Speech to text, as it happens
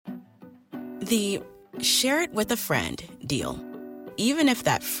The share it with a friend deal. Even if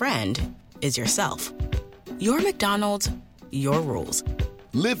that friend is yourself. Your McDonald's, your rules.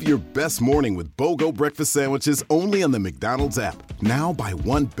 Live your best morning with BOGO breakfast sandwiches only on the McDonald's app. Now buy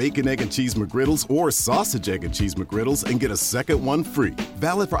one bacon, egg, and cheese McGriddles or sausage, egg, and cheese McGriddles and get a second one free.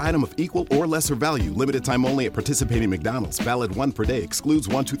 Valid for item of equal or lesser value. Limited time only at participating McDonald's. Valid one per day. Excludes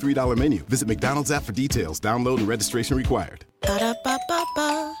 $1, $2, $3 menu. Visit McDonald's app for details. Download and registration required.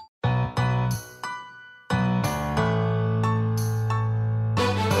 Ba-da-ba-ba-ba.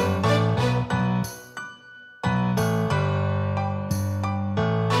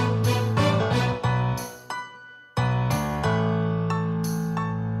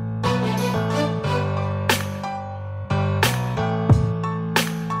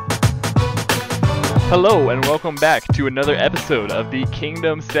 Hello and welcome back to another episode of the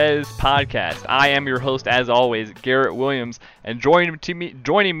Kingdom Says podcast. I am your host, as always, Garrett Williams, and joining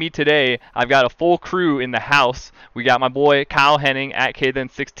me today, I've got a full crew in the house. We got my boy Kyle Henning at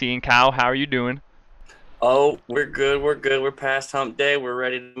KThen16. Kyle, how are you doing? Oh, we're good. We're past hump day. We're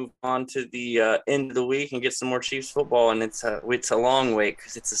ready to move on to the end of the week and get some more Chiefs football, and it's a long wait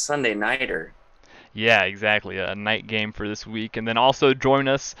because it's a Sunday nighter. Yeah, exactly. A night game for this week, and then also join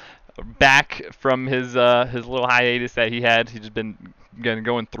us back from his little hiatus that he had. He's just been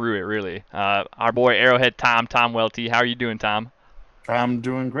going through it, really. Our boy Arrowhead Tom Welty. How are you doing, Tom? I'm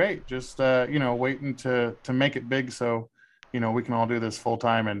doing great. Just waiting to make it big so we can all do this full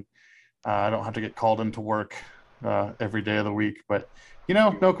time and I don't have to get called into work every day of the week. But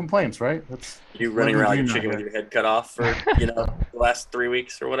no complaints, right? You running around like a chicken with your head cut off for the last 3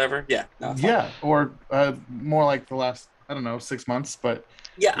 weeks or whatever. Yeah. No, yeah, or more like the last 6 months, but.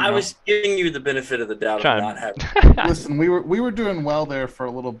 Yeah, I was giving you the benefit of the doubt of not having. Listen, we were doing well there for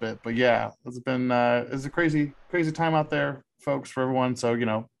a little bit, but yeah, it's a crazy time out there, folks, for everyone. So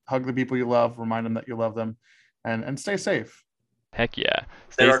hug the people you love, remind them that you love them, and stay safe. Heck yeah,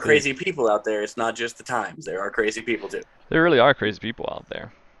 there are crazy people out there. It's not just the times. There are crazy people too. There really are crazy people out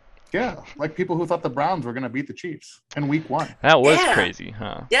there. Yeah, like people who thought the Browns were going to beat the Chiefs in week 1. That was crazy,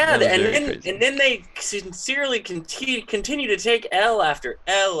 huh? Yeah, and then they sincerely continue to take L after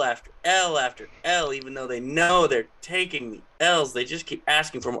L after L after L, even though they know they're taking the L's. They just keep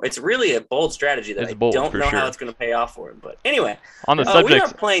asking for more. It's really a bold strategy that I don't know how it's going to pay off for them. But anyway, on the subject, we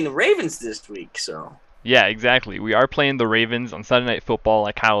are playing the Ravens this week, so. Yeah, exactly. We are playing the Ravens on Sunday Night Football,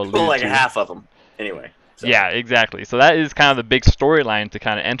 like Kyle alluded to. Like half of them, anyway. So. Yeah, exactly. So that is kind of the big storyline to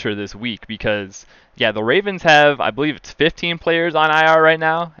kind of enter this week because, yeah, the Ravens have, I believe it's 15 players on IR right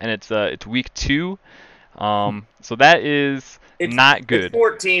now, and it's week 2. So that is not good. It's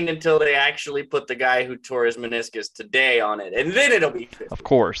 14 until they actually put the guy who tore his meniscus today on it, and then it'll be 50. Of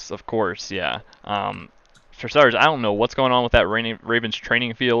course, yeah. For starters, I don't know what's going on with that Ravens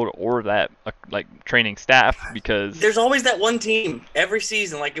training field or that training staff because there's always that one team every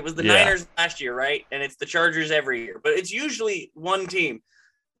season. Like it was the Niners last year, right? And it's the Chargers every year. But it's usually one team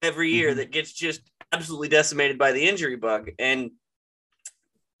every year that gets just absolutely decimated by the injury bug. And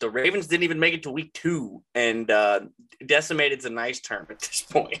the Ravens didn't even make it to week 2. And decimated's a nice term at this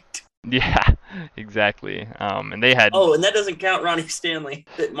point. Yeah, exactly. And they had. Oh, and that doesn't count Ronnie Stanley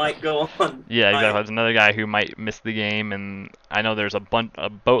that might go on. Yeah, exactly. There's another guy who might miss the game, and I know there's a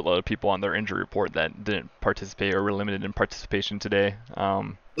boatload of people on their injury report that didn't participate or were limited in participation today.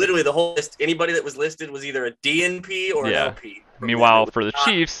 Literally, the whole list. Anybody that was listed was either a DNP or an LP. Meanwhile, for the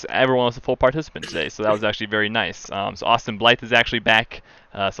Chiefs, everyone was a full participant today, so that was actually very nice. So Austin Blythe is actually back,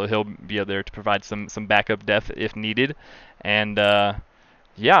 so he'll be there to provide some backup depth if needed, and.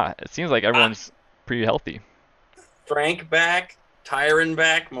 Yeah, it seems like everyone's pretty healthy. Frank back, Tyron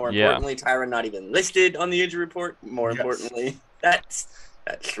back. More importantly, Tyron not even listed on the injury report. More importantly, that's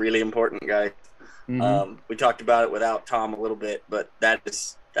really important, guys. Mm-hmm. We talked about it without Tom a little bit, but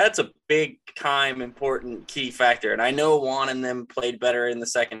that's a big time important key factor. And I know Juan and them played better in the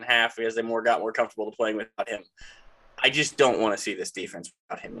second half because they got more comfortable to playing without him. I just don't want to see this defense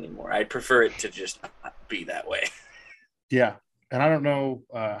without him anymore. I'd prefer it to just not be that way. Yeah. And I don't know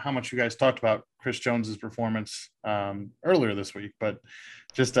how much you guys talked about Chris Jones's performance earlier this week, but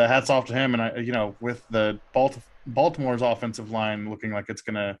just hats off to him. And with the Baltimore's offensive line looking like it's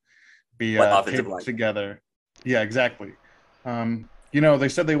going to be together. Yeah, exactly. They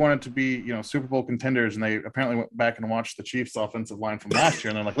said they wanted to be, Super Bowl contenders, and they apparently went back and watched the Chiefs' offensive line from last year,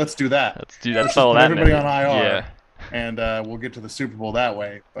 and they're like, let's do that. Let's follow that. Everybody on IR, and we'll get to the Super Bowl that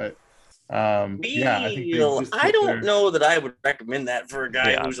way. But I don't know that I would recommend that for a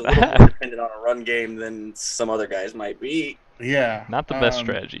guy who's a little more dependent on a run game than some other guys might be. Yeah, not the best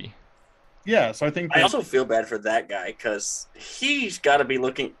strategy. Yeah, so I think I also feel bad for that guy because he's got to be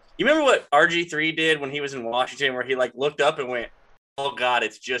looking. You remember what RG3 did when he was in Washington, where he like looked up and went, "Oh God,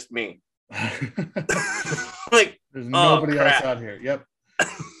 it's just me." Like, there's nobody else out here. Yep.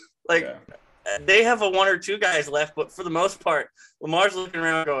 Like, they have a one or two guys left, but for the most part, Lamar's looking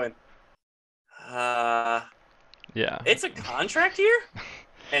around going, yeah, it's a contract here,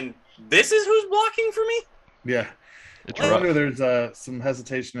 and this is who's blocking for me. Yeah, I wonder there's some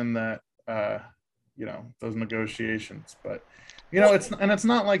hesitation in that, those negotiations, but it's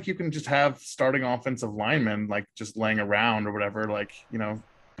not like you can just have starting offensive linemen like just laying around or whatever, like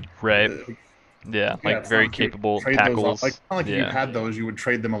right. Yeah, like very capable tackles. Like, not like if you had those, you would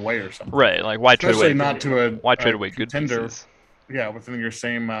trade them away or something. Right, like why trade away? Not to why trade away good contender, pieces? Yeah, within your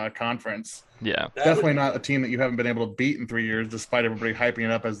same conference. Yeah, definitely not a team that you haven't been able to beat in 3 years, despite everybody hyping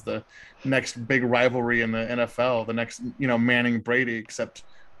it up as the next big rivalry in the NFL, the next Manning Brady. Except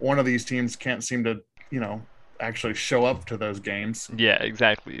one of these teams can't seem to actually show up to those games. Yeah,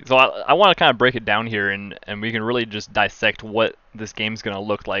 exactly. So I want to kind of break it down here, and we can really just dissect what this game's going to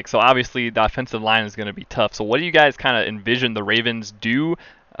look like. So obviously the offensive line is going to be tough. So what do you guys kind of envision the Ravens do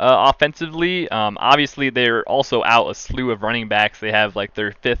offensively? Obviously they're also out a slew of running backs. They have like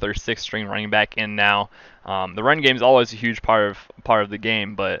their 5th or 6th string running back in now. The run game is always a huge part of the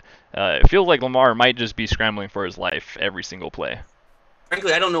game, but it feels like Lamar might just be scrambling for his life every single play.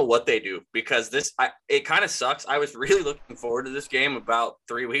 Frankly, I don't know what they do, because it kind of sucks. I was really looking forward to this game about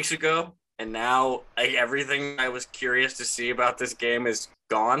 3 weeks ago, and now everything I was curious to see about this game is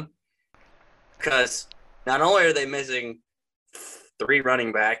gone. Because not only are they missing 3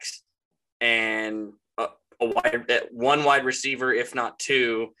 running backs and one wide receiver, if not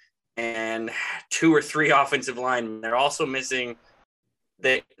 2, and 2 or 3 offensive linemen, they're also missing.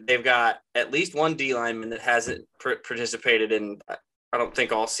 They've got at least one D lineman that hasn't participated in, I don't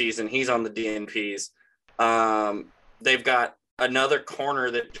think, all season. He's on the DNPs. They've got another corner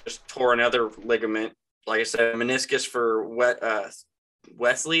that just tore another ligament. Like I said, meniscus for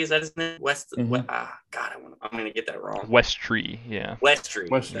Wesley. Is that his name? God, I'm going to get that wrong. Westry, yeah. Westry.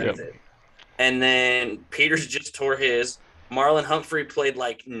 That's it. And then Peters just tore his. Marlon Humphrey played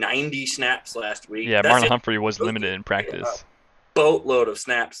like 90 snaps last week. Yeah, Marlon Humphrey was limited in practice. Boatload of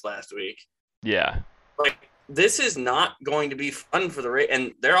snaps last week. Yeah. Like, this is not going to be fun for the Ravens,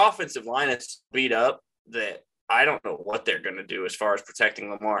 and their offensive line is beat up that I don't know what they're going to do as far as protecting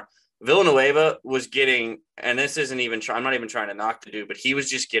Lamar. Villanueva was getting, and this isn't even I'm not even trying to knock the dude, but he was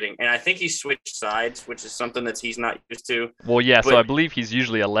just getting, and I think he switched sides, which is something that he's not used to. Well, yeah, so I believe he's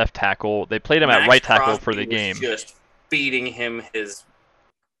usually a left tackle. They played him at right tackle for the game. Just feeding him his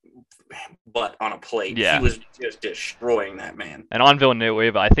butt on a plate. Yeah. He was just destroying that man. And on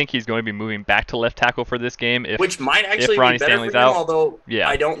Villanueva, I think he's going to be moving back to left tackle for this game. Which might actually Ronnie be better Stanley's for him, out. Although yeah.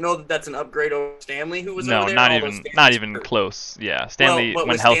 I don't know that that's an upgrade over Stanley, who was over there. not even close. Yeah, Stanley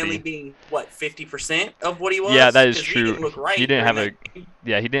when healthy. Stanley being 50% of what he was? Yeah, that is true. He didn't look right. He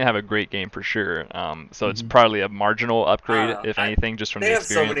didn't have a great game for sure. So it's probably a marginal upgrade, if anything, just from the experience.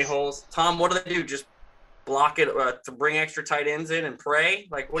 They have so many holes. Tom, what do they do? Just block it to bring extra tight ends in and pray?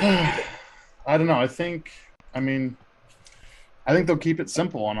 Like, what do you do? I don't know. I think they'll keep it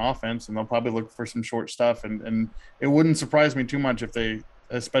simple on offense, and they'll probably look for some short stuff. And it wouldn't surprise me too much if they,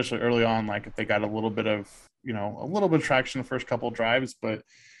 especially early on, like if they got a little bit of traction the first couple of drives. But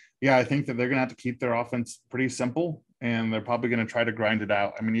yeah, I think that they're gonna have to keep their offense pretty simple, and they're probably gonna try to grind it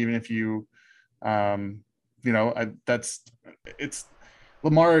out. I mean, even if it's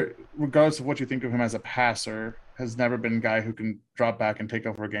Lamar, regardless of what you think of him as a passer, has never been a guy who can drop back and take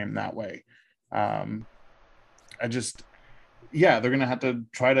over a game that way. They're going to have to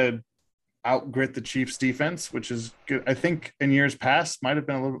try to outgrit the Chiefs defense, which is good. I think in years past might have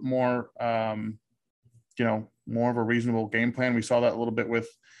been a little bit more, more of a reasonable game plan. We saw that a little bit with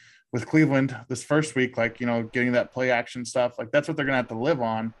Cleveland this first week, getting that play action stuff. Like, that's what they're going to have to live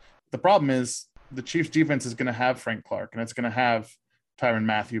on. The problem is the Chiefs defense is going to have Frank Clark, and it's going to have Tyrann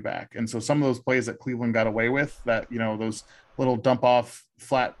Mathieu back. And so some of those plays that Cleveland got away with, that, those little dump off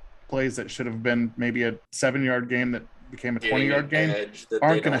flat plays that should have been maybe a 7-yard game that became a 20-yard game,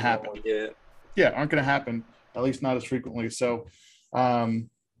 aren't going to happen. Yeah, aren't going to happen, at least not as frequently. So, and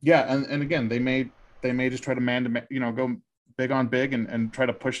again, they may just try to go big on big and try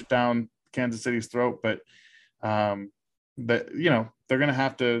to push it down Kansas City's throat. But, they're going to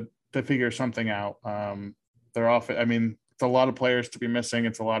have to figure something out. They're off. I mean, it's a lot of players to be missing.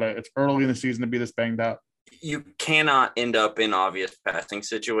 It's early in the season to be this banged up. You cannot end up in obvious passing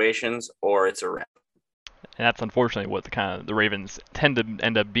situations, or it's a wrap. And that's unfortunately what the Ravens tend to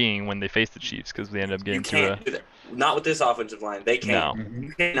end up being when they face the Chiefs, because they end up getting not with this offensive line. They can't. No.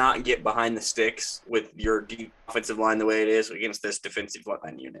 You cannot get behind the sticks with your deep offensive line the way it is against this defensive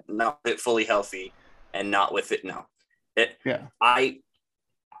line unit. Not with it fully healthy, and not with it. No.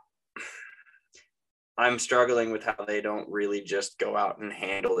 I'm struggling with how they don't really just go out and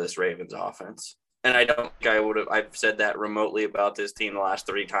handle this Ravens offense. And I don't think I've said that remotely about this team the last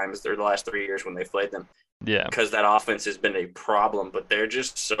 3 years when they've played them. Yeah. Because that offense has been a problem, but they're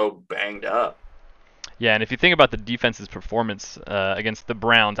just so banged up. Yeah, and if you think about the defense's performance against the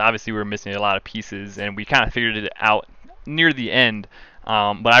Browns, obviously we were missing a lot of pieces, and we kind of figured it out near the end.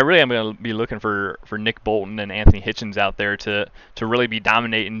 But I really am going to be looking for Nick Bolton and Anthony Hitchens out there to really be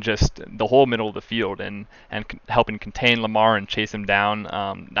dominating just the whole middle of the field and helping contain Lamar and chase him down.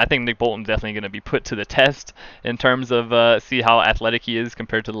 I think Nick Bolton's definitely going to be put to the test in terms of see how athletic he is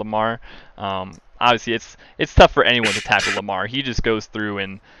compared to Lamar. Obviously, it's tough for anyone to tackle Lamar. He just goes through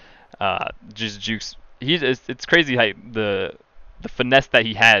and just jukes. It's crazy how the finesse that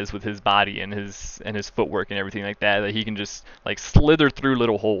he has with his body and his footwork and everything like that he can just like slither through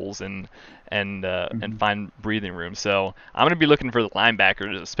little holes and find breathing room. So I'm gonna be looking for the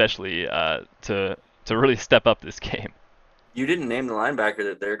linebackers especially to really step up this game. You didn't name the linebacker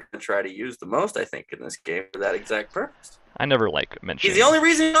that they're going to try to use the most, I think, in this game for that exact purpose. I never like mentioning. He's the only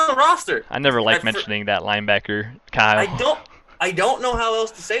reason he's on the roster. I never like mentioning that linebacker, Kyle. I don't know how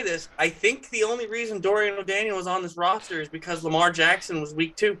else to say this. I think the only reason Dorian O'Daniel was on this roster is because Lamar Jackson was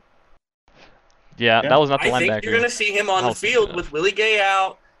week 2. Yeah, that was not the linebacker. I think you're going to see him on the field with Willie Gay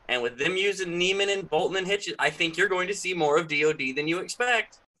out and with them using Neiman and Bolton and Hitchens. I think you're going to see more of DOD than you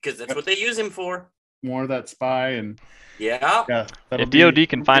expect because that's what they use him for. More of that spy and yeah. If DOD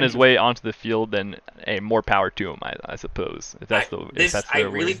can find his way onto the field, then more power to him, I suppose. I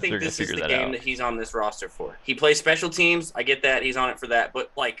really think this is the game that he's on this roster for. He plays special teams. I get that he's on it for that,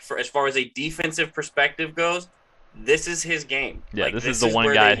 but as far as a defensive perspective goes, this is his game. Yeah, this is the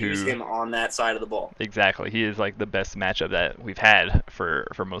one guy who use him on that side of the ball. Exactly, he is like the best matchup that we've had for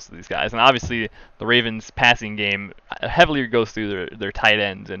most of these guys, and obviously the Ravens' passing game heavily goes through their tight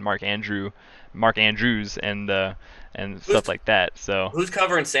ends and Mark Andrews and stuff like that. So who's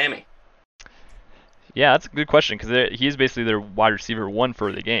covering Sammy? Yeah, that's a good question because he is basically their wide receiver 1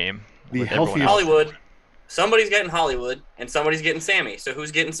 for the game. The healthiest Hollywood. Somebody's getting Hollywood and somebody's getting Sammy. So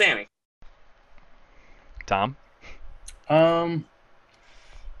who's getting Sammy? Tom. I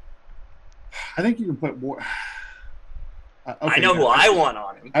think you can put more. I know who I want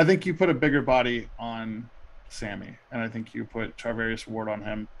on him. I think you put a bigger body on Sammy, and I think you put Charvarius Ward on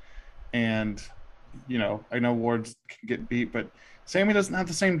him. And, I know Ward's can get beat, but Sammy doesn't have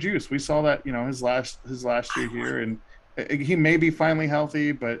the same juice. We saw that, his last year here, and he may be finally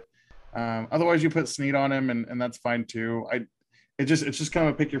healthy, but otherwise you put Snead on him, and that's fine too. It's just kind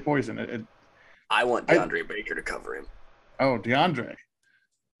of a pick your poison. I want DeAndre Baker to cover him. Oh, DeAndre.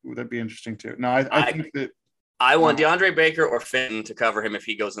 Ooh, that'd be interesting too. No, I think that I want DeAndre Baker or Fenton to cover him if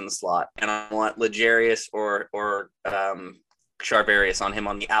he goes in the slot, and I want L'Jarius or Charvarius on him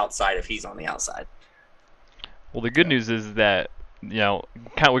on the outside if he's on the outside. Well, the good news is that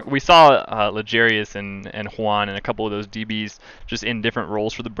we saw L'Jarius and Juan and a couple of those DBs just in different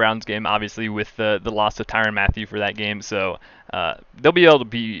roles for the Browns game, obviously with the loss of Tyrann Mathieu for that game. So they'll be able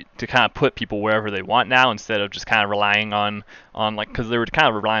to kind of put people wherever they want now instead of just kind of relying on because they were kind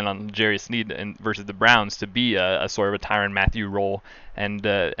of relying on L'Jarius Sneed versus the Browns to be a sort of a Tyrann Mathieu role and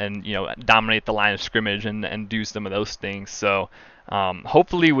dominate the line of scrimmage and do some of those things. So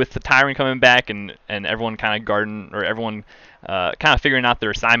hopefully with the Tyrann coming back and everyone kind of figuring out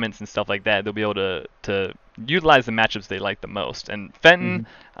their assignments and stuff like that, they'll be able to utilize the matchups they like the most. And Fenton,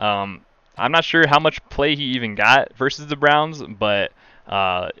 I'm not sure how much play he even got versus the Browns, but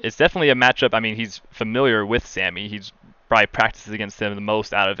it's definitely a matchup. I mean, he's familiar with Sammy. He's probably practices against him the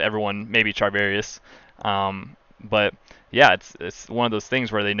most out of everyone, maybe Charvarius. But yeah, it's one of those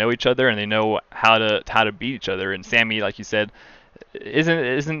things where they know each other and they know how to beat each other. And Sammy, like you said,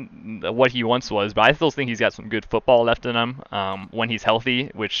 isn't what he once was, but I still think he's got some good football left in him when he's healthy,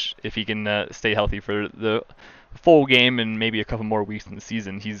 which if he can stay healthy for the full game and maybe a couple more weeks in the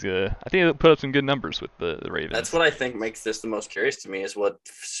season, I think he'll put up some good numbers with the Ravens. That's what I think makes this the most curious to me is what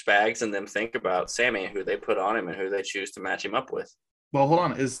Spags and them think about Sammy, who they put on him and who they choose to match him up with. Well, hold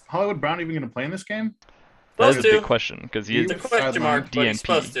on. Is Hollywood Brown even going to play in this game? That's a big question because he is a question mark, but he's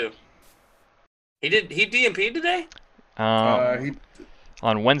supposed to. He DNP'd today?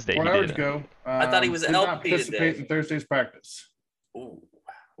 On Wednesday 4 he hours did. ago. I thought he was did LP not participate in Thursday's practice. Ooh,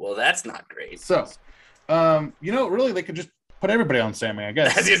 well, that's not great. So, really, they could just put everybody on Sammy, I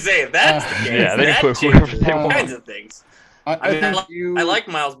guess. As you say, if that's the case, yeah, they that can put whoever they all want. kinds of things. I like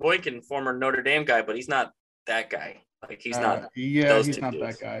Miles Boykin, former Notre Dame guy, but he's not that guy. Like he's not. He's not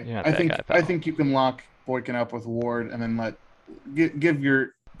that guy. I think you can lock Boykin up with Ward and then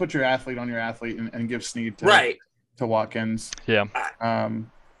put your athlete on your athlete and give Snead to Watkins. Yeah.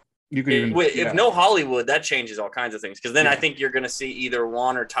 You could if no Hollywood, that changes all kinds of things. Because then I think you're going to see either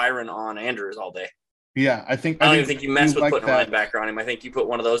Juan or Tyron on Andrews all day. Yeah, I don't even think you mess with putting a linebacker on him. I think you put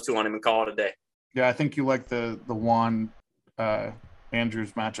one of those two on him and call it a day. Yeah, I think you like the Juan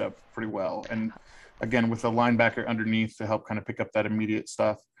Andrews matchup pretty well. And again, with the linebacker underneath to help kind of pick up that immediate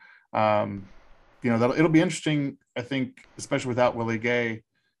stuff. It'll be interesting, I think, especially without Willie Gay,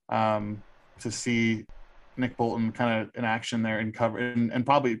 to see Nick Bolton kind of in action there in cover and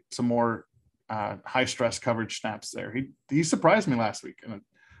probably some more high stress coverage snaps there. He surprised me last week, and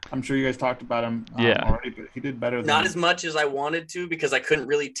I'm sure you guys talked about him already, but he did better. Not as much as I wanted to, because I couldn't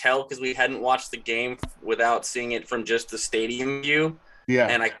really tell because we hadn't watched the game without seeing it from just the stadium view. Yeah.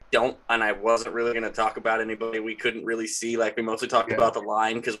 And I wasn't really going to talk about anybody we couldn't really see. Like we mostly talked about the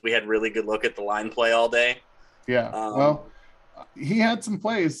line because we had really good look at the line play all day. Yeah. He had some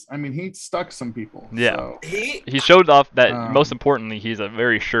plays. I mean, he stuck some people. Yeah. So. He showed off that, most importantly, he's a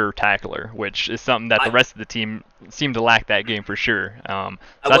very sure tackler, which is something that the rest of the team seemed to lack that game for sure. So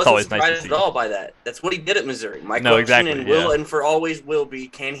that's always nice to see. At all by that. That's what he did at Missouri. My question and for always will be,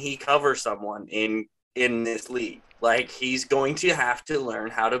 can he cover someone in this league? Like, he's going to have to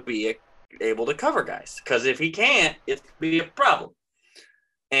learn how to be able to cover guys. Because if he can't, it's going to be a problem.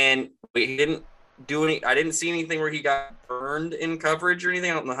 And he didn't do any. I didn't see anything where he got burned in coverage or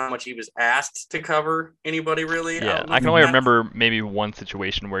anything. I don't know how much he was asked to cover anybody really. Yeah, I can only remember maybe one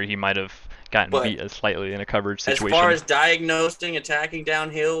situation where he might have gotten beat slightly in a coverage situation. As far as diagnosing, attacking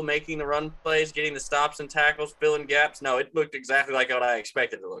downhill, making the run plays, getting the stops and tackles, filling gaps, no, it looked exactly like what I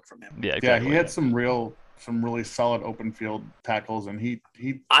expected to look from him. Yeah, exactly. Yeah, he had some really solid open field tackles, and he.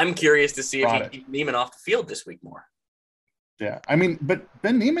 I'm curious to see if he keeps Neiman off the field this week more. Yeah, I mean, but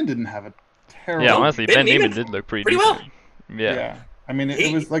Ben Neiman didn't have a terrible. Yeah, honestly, Ben Neiman did look pretty well. Yeah. I mean,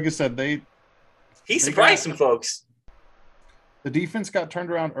 it was like I said, he surprised some folks. The defense got turned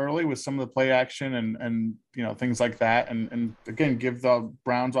around early with some of the play action and things like that, and again, give the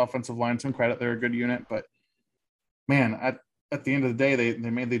Browns offensive line some credit. They're a good unit, but man, at the end of the day, they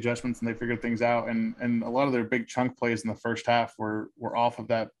made the adjustments and they figured things out, and a lot of their big chunk plays in the first half were off of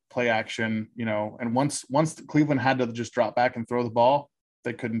that play action, and once Cleveland had to just drop back and throw the ball,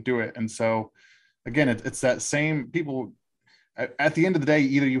 they couldn't do it. And so again, it's that same people at the end of the day,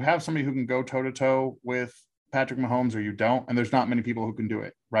 either you have somebody who can go toe to toe with Patrick Mahomes or you don't, and there's not many people who can do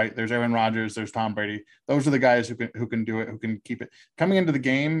it, right? There's Aaron Rodgers, there's Tom Brady. Those are the guys who can do it, who can keep it coming into the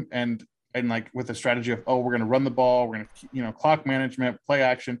game and like with a strategy of, we're going to run the ball, we're going to, clock management, play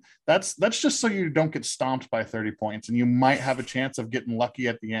action. That's just so you don't get stomped by 30 points and you might have a chance of getting lucky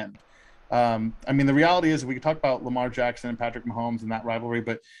at the end. I mean, the reality is we can talk about Lamar Jackson and Patrick Mahomes and that rivalry,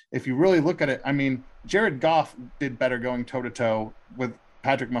 but if you really look at it, I mean, Jared Goff did better going toe to toe with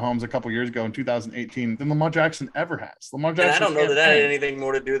Patrick Mahomes a couple years ago in 2018 than Lamar Jackson ever has. Lamar Jackson. And I don't know that had anything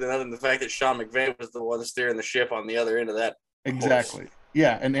more to do than other than the fact that Sean McVay was the one steering the ship on the other end of that. Exactly. Horse.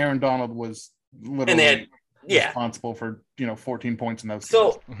 Yeah, and Aaron Donald was literally responsible for 14 points in those.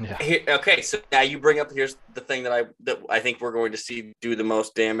 So so now you bring up here's the thing that I think we're going to see do the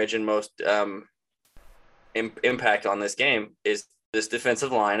most damage and most impact on this game is this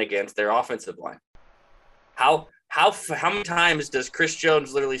defensive line against their offensive line. How many times does Chris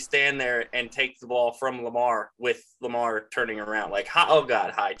Jones literally stand there and take the ball from Lamar with Lamar turning around? Like, oh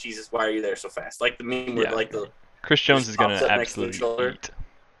God, hi, Jesus, why are you there so fast? Like the meme with like the Chris Jones is going to absolutely eat.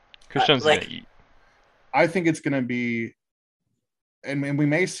 Chris Jones is going to eat. I think it's going to be, and we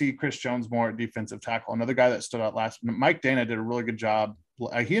may see Chris Jones more at defensive tackle. Another guy that stood out Mike Dana did a really good job.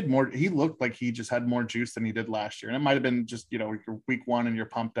 He looked like he just had more juice than he did last year. And it might've been just, you're week one and you're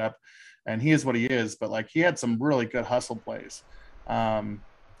pumped up and he is what he is, but like he had some really good hustle plays. And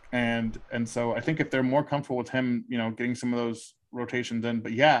so I think if they're more comfortable with him, getting some of those rotations in,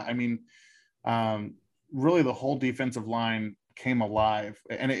 but yeah, I mean, really the whole defensive line came alive,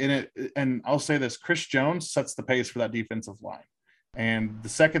 and I'll say this: Chris Jones sets the pace for that defensive line. And the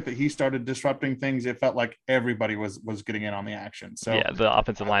second that he started disrupting things, it felt like everybody was getting in on the action. So yeah, the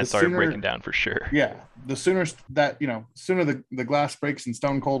offensive line started breaking down for sure. Yeah, the sooner that sooner the glass breaks and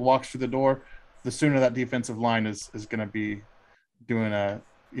Stone Cold walks through the door, the sooner that defensive line is going to be doing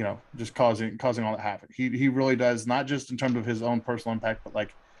just causing all that havoc. He really does, not just in terms of his own personal impact, but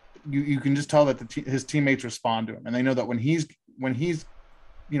like. You can just tell that his teammates respond to him, and they know that when he's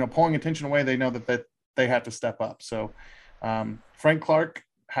pulling attention away, they know that they have to step up. So Frank Clark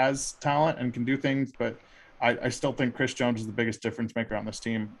has talent and can do things, but I still think Chris Jones is the biggest difference maker on this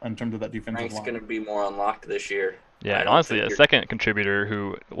team in terms of that defensive line. Frank's going to be more unlocked this year. Yeah, and honestly, a second contributor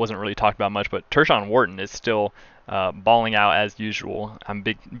who wasn't really talked about much, but Tershawn Wharton is still balling out as usual. I'm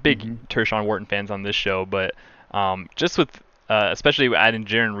big Tershawn Wharton fans on this show, but just with especially adding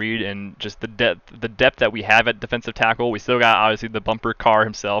Jaron Reed and just the depth that we have at defensive tackle, we still got obviously the bumper car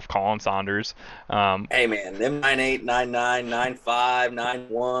himself, Colin Saunders. Hey man, them 9'8", 9'9", 9'5",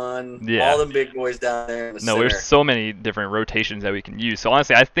 9'1", all them big boys down there in the center. There's so many different rotations that we can use. So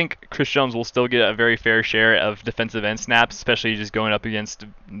honestly, I think Chris Jones will still get a very fair share of defensive end snaps, especially just going up against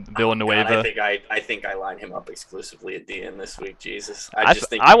Villanueva. God, I think I line him up exclusively at DN this week. Jesus,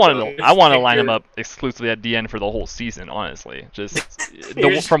 I want to line him up exclusively at DN for the whole season. Honestly.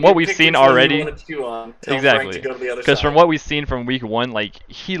 Just from what we've seen already, exactly. Because from what we've seen from week 1, like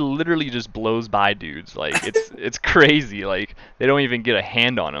he literally just blows by dudes. Like it's crazy. Like they don't even get a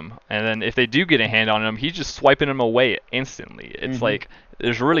hand on him, and then if they do get a hand on him, he's just swiping them away instantly. It's like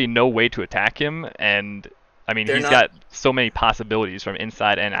there's really no way to attack him, and I mean he's got so many possibilities from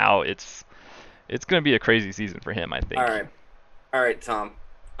inside and out. It's gonna be a crazy season for him, I think. All right, Tom.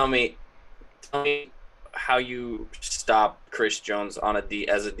 Tell me how you stop Chris Jones on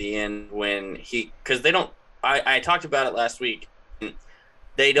as a DN when because they don't. I talked about it last week.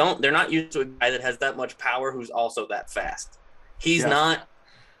 They're not used to a guy that has that much power who's also that fast. He's not.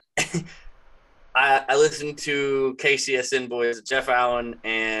 I listened to KCSN boys, Jeff Allen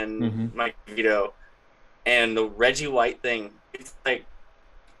and Mike Vito, and the Reggie White thing. It's like,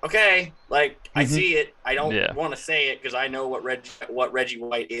 okay, like I see it. I don't want to say it because I know what Reggie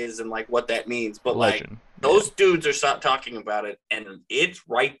White is and like what that means. But like those dudes are stop talking about it, and it's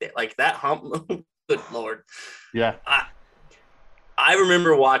right there. Like that hump. Good Lord. Yeah. I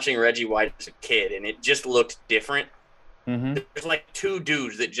remember watching Reggie White as a kid, and it just looked different. There's like two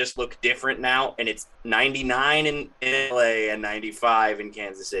dudes that just look different now, and it's 99 in LA and 95 in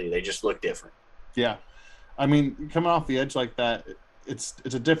Kansas City. They just look different. Yeah. I mean, coming off the edge like that, it's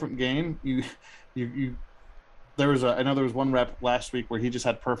a different game. I know there was one rep last week where he just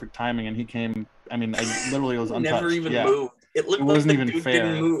had perfect timing, and he came. I mean, literally was untouched. Never even moved. It wasn't even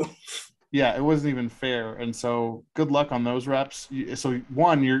fair. Yeah, it wasn't even fair, and so good luck on those reps. So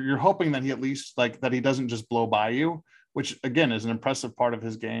one, you're hoping that he at least that he doesn't just blow by you, which again is an impressive part of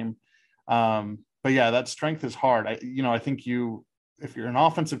his game. But yeah, that strength is hard. I think if you're an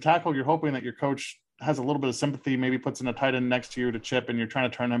offensive tackle, you're hoping that your coach has a little bit of sympathy, maybe puts in a tight end next to you to chip, and you're trying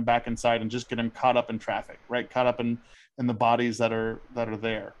to turn him back inside and just get him caught up in traffic, right? Caught up in the bodies that are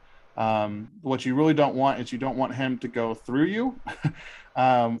there. What you really don't want is you don't want him to go through you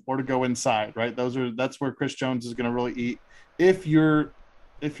or to go inside, right? That's where Chris Jones is going to really eat. If you're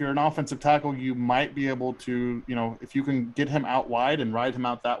an offensive tackle, you might be able to, if you can get him out wide and ride him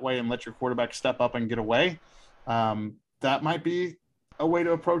out that way and let your quarterback step up and get away, that might be a way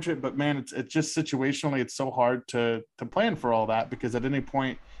to approach it. But man, it's just situationally, it's so hard to plan for all that, because at any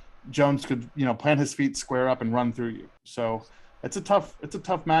point Jones could, plant his feet, square up, and run through you. So it's a tough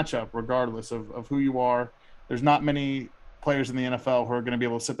matchup regardless of who you are. There's not many players in the NFL who are going to be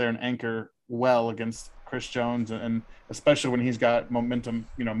able to sit there and anchor well against Chris Jones, and especially when he's got momentum,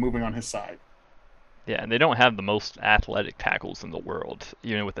 moving on his side. Yeah, and they don't have the most athletic tackles in the world,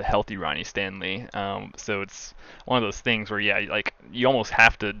 even with the healthy Ronnie Stanley. So it's one of those things where, you almost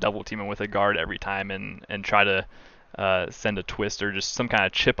have to double team him with a guard every time and try to send a twist or just some kind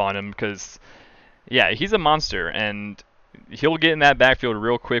of chip on him, because, he's a monster, and he'll get in that backfield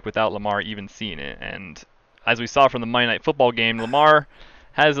real quick without Lamar even seeing it. And as we saw from the Monday Night Football game, Lamar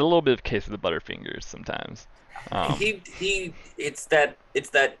has a little bit of a case of the butterfingers sometimes. It's that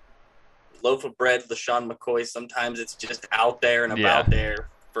loaf of bread, LaShawn McCoy. Sometimes it's just out there and about there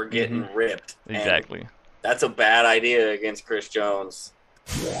for getting ripped. Exactly. And that's a bad idea against Chris Jones.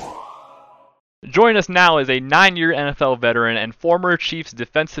 Joining us now is a 9-year NFL veteran and former Chiefs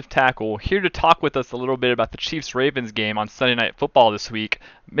defensive tackle, here to talk with us a little bit about the Chiefs-Ravens game on Sunday Night Football this week,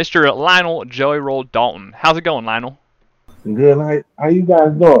 Mr. Lional Joey Roll Dalton. How's it going, Lional? Good. How you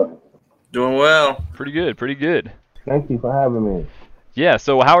guys doing? Doing well. Pretty good. Thank you for having me. Yeah,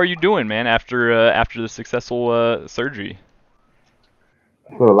 so how are you doing, man, after the successful surgery?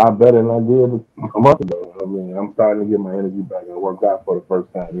 I feel a lot better than I did a month ago. I mean, I'm starting to get my energy back. I worked out for the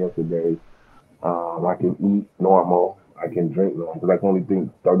first time yesterday. I can eat normal. I can drink normal, because I can only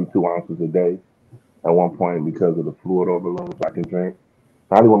drink 32 ounces a day at one point because of the fluid overload. So I can drink.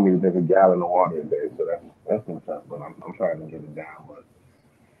 They want me to drink a gallon of water a day, so that's been tough. But I'm trying to get it down. But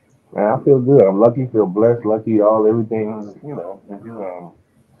man, I feel good. I'm lucky, feel blessed, lucky. Everything. If you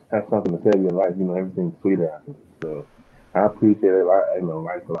have something to save your life, everything's sweeter. So I appreciate it.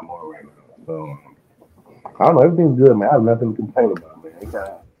 Life's a lot more right now. So I don't know. Everything's good, man. I have nothing to complain about, man.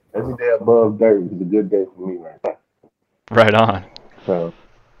 Every day above 30 is a good day for me right now. Right on. So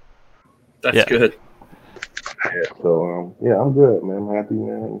that's good. Yeah. So yeah, I'm good, man. I'm happy,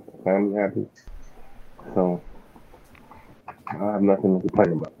 man. Family happy. So I have nothing to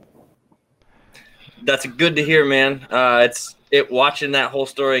complain about. That's good to hear, man. Watching that whole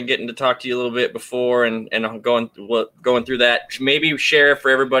story and getting to talk to you a little bit before and going through that. Maybe share for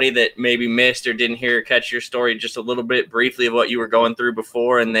everybody that maybe missed or didn't catch your story just a little bit briefly of what you were going through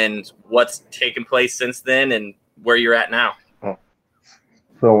before, and then what's taken place since then and where you're at now.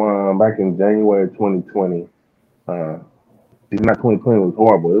 So back in January 2020, not 2020 was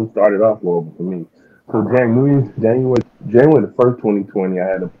horrible. It started off horrible for me. So January the 1st, 2020, I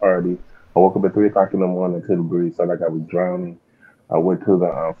had a party. I woke up at 3 o'clock in the morning, couldn't breathe, felt like I was drowning. I went to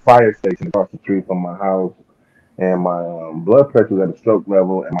the fire station across the street from my house, and my blood pressure was at a stroke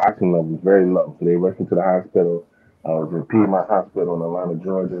level, and my oxygen level was very low. So they rushed me to the hospital. I was in Piedmont Hospital in Atlanta,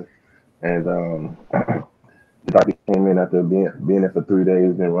 Georgia, and the doctor came in after being there for 3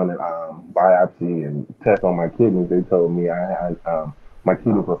 days and running biopsy and tests on my kidneys. They told me I had my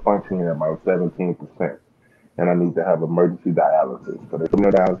kidneys were functioning at about 17%. And I need to have emergency dialysis. So they put me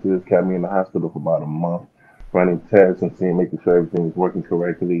on dialysis, kept me in the hospital for about a month, running tests and making sure everything was working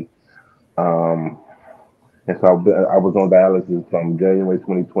correctly. And so I was on dialysis from January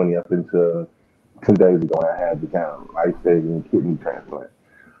 2020 up until 2 days ago. I had the life-saving kidney transplant.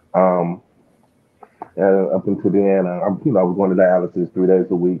 Up until then, I was going to dialysis 3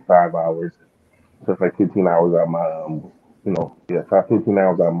 days a week, 5 hours. So it's like 15 hours out my, 15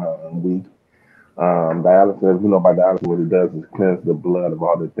 hours out my week. Dialysis, by dialysis, what it does is cleanse the blood of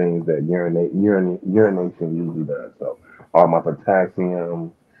all the things that urination usually does. So all my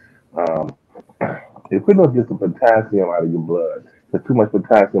potassium, it pretty much gets the potassium out of your blood. Because too much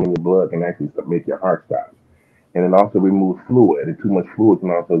potassium in your blood can actually make your heart stop. And it also removes fluid. And too much fluid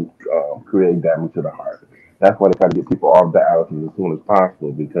can also create damage to the heart. That's why they try to get people off dialysis as soon as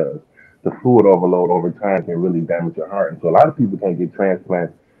possible, because the fluid overload over time can really damage your heart. And so a lot of people can't get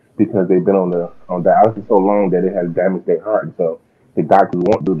transplants because they've been on dialysis so long that it has damaged their heart. And so the doctors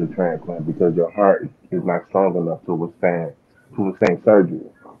won't do the transplant because your heart is not strong enough to withstand surgery.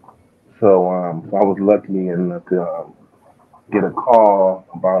 So I was lucky enough to get a call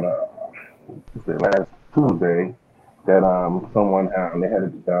about last Tuesday that someone they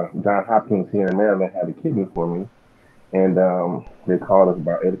had John Hopkins here in Maryland had a kidney for me, and they called us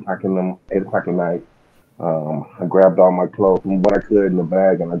about 8 o'clock at night. I grabbed all my clothes from what I could in the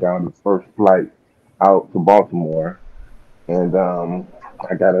bag, and I got on the first flight out to Baltimore, and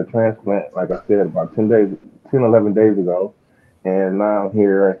I got a transplant, like I said, about 11 days ago, and now I'm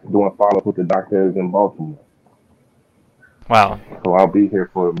here doing follow-up with the doctors in Baltimore. Wow. So I'll be here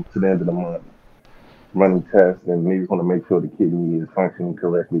to the end of the month, running tests, and maybe want to make sure the kidney is functioning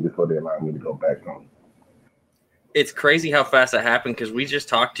correctly before they allow me to go back home. It's crazy how fast that happened, because we just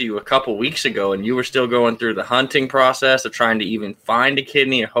talked to you a couple weeks ago, and you were still going through the hunting process of trying to even find a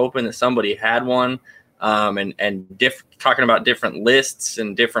kidney and hoping that somebody had one, talking about different lists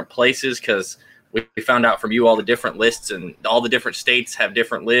and different places, because we found out from you all the different lists, and all the different states have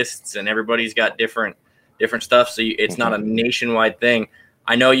different lists, and everybody's got different stuff. So it's not a nationwide thing.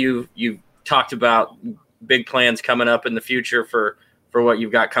 I know you've talked about big plans coming up in the future for what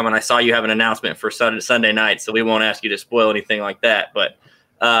you've got coming. I saw you have an announcement for Sunday night, so we won't ask you to spoil anything like that. But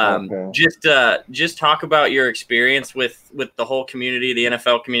just talk about your experience with the whole community, the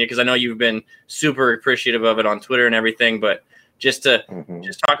NFL community, because I know you've been super appreciative of it on Twitter and everything. But just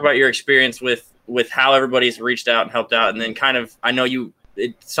talk about your experience with how everybody's reached out and helped out, and then kind of, I know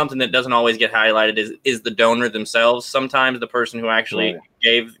it's something that doesn't always get highlighted is the donor themselves. Sometimes the person who actually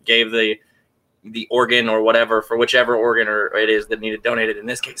gave the organ or whatever, for whichever organ or it is that needed donated, in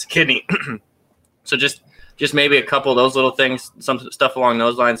this case, kidney. So just maybe a couple of those little things, some stuff along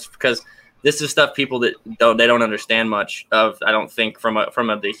those lines, because this is stuff people that don't understand much of, I don't think, from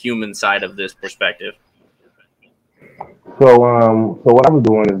the human side of this perspective. So what I was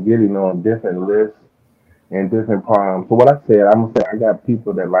doing is getting on different lists and different problems. So what I said, I'm gonna say I got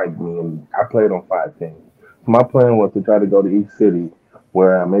people that like me, and I played on 5 teams. So my plan was to try to go to each city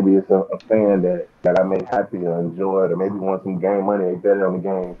where maybe it's a fan that I made happy or enjoyed, or maybe want some game money, they bet on the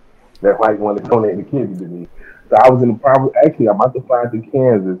game, that might want to donate the kidney to me. So I was actually I'm about to fly to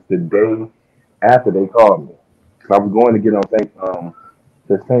Kansas the day after they called me. So I was going to get on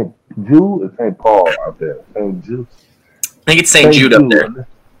St. Jude or St. Paul out there. St. Jude. I think it's St. Jude up there.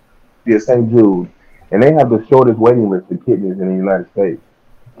 Yeah, St. Jude. And they have the shortest waiting list for kidneys in the United States.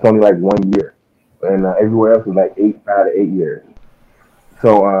 It's only like 1 year. And everywhere else is like 5 to 8 years.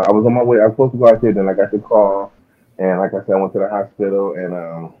 So I was on my way. I was supposed to go out there. Then I got the call, and like I said, I went to the hospital, and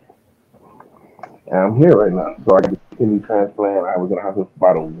I'm here right now. So I got the kidney transplant. I was in the hospital for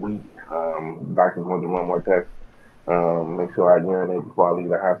about a week. Doctors wanted to run more tests, make sure I urinate before I leave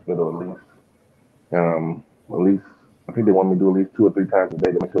the hospital at least. I think they want me to do at least 2 or 3 times a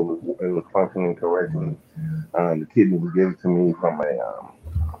day to make sure it was functioning correctly. The kidney was given to me from a.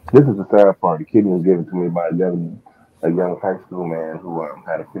 This is the sad part. The kidney was given to me by a young high school man who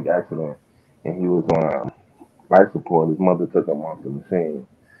had a freak accident, and he was on life support. His mother took him off the machine,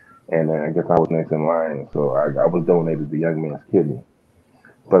 and I guess I was next in line, so I was donated the young man's kidney.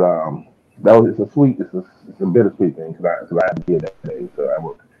 But it's a bittersweet thing because I had a kid that day,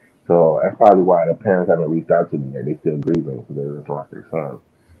 so that's probably why the parents haven't reached out to me yet. They still grieving because they just lost their son.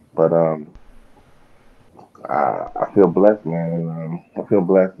 But I feel blessed, man. And, I feel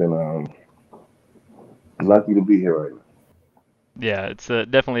blessed and lucky to be here right now. Yeah, it's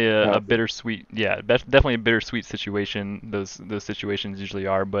definitely a bittersweet. Yeah, definitely a bittersweet situation. Those situations usually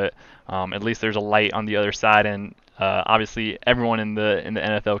are, but at least there's a light on the other side, and obviously everyone in the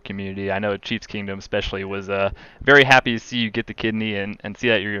NFL community, I know Chiefs Kingdom especially, was very happy to see you get the kidney and see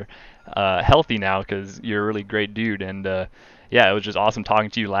that you're healthy now because you're a really great dude. And yeah, it was just awesome talking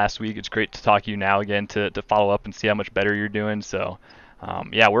to you last week. It's great to talk to you now again to follow up and see how much better you're doing. So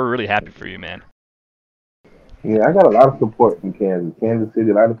yeah, we're really happy for you, man. Yeah, I got a lot of support from Kansas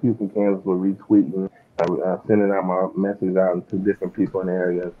City. A lot of people from Kansas were retweeting, sending out my message out to different people in the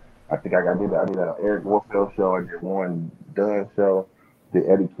area. I think I did an Eric Warfield show, I did Warren Dunn show, did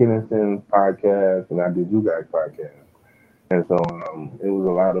Eddie Kennison podcast, and I did you guys podcast. And so it was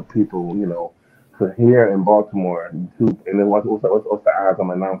a lot of people, so here in Baltimore, too. And then what's the odds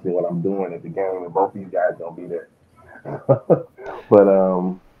I'm announcing what I'm doing at the game, and both of you guys gonna be there. But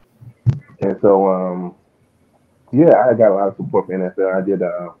and so yeah, I got a lot of support for NFL. I did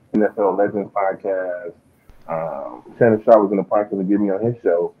a NFL Legends podcast. Shannon Sharp was in the process of getting me on his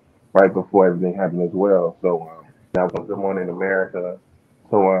show right before everything happened as well. So that was on Good Morning America.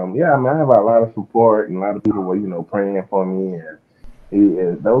 So yeah, I mean, I have a lot of support and a lot of people were praying for me,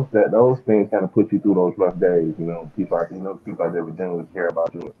 and those things kind of put you through those rough days. People out there that genuinely care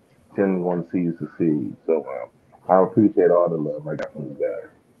about you, genuinely want to see you succeed. So I appreciate all the love I got from you guys.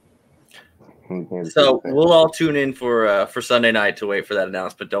 So we'll all tune in for Sunday night to wait for that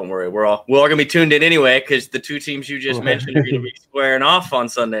announcement. Don't worry, we're all gonna be tuned in anyway because the two teams you just mentioned are gonna be squaring off on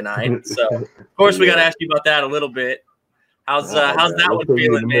Sunday night. So of course we gotta ask you about that a little bit. How's that one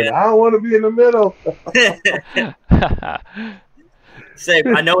feeling, man? I don't want to be in the middle. Say,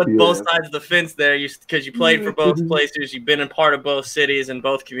 I know it's both sides of the fence there, because you played for both places. You've been in part of both cities, and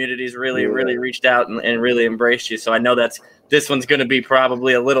both communities really reached out and really embraced you. So I know this one's going to be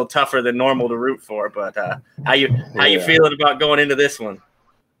probably a little tougher than normal to root for. But how you feeling about going into this one?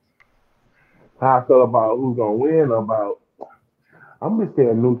 How I feel about who's going to win? I'm just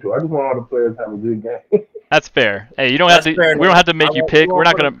staying neutral. I just want all the players to have a good game. That's fair. Hey, you don't have to. We don't have to make you pick. We're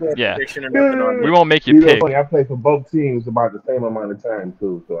not gonna. Yeah. We won't make you pick. Funny, I played for both teams about the same amount of time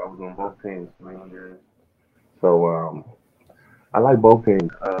too, so I was on both teams 3 years. So I like both teams.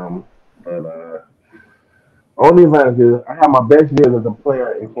 But only advantage is I had my best years as a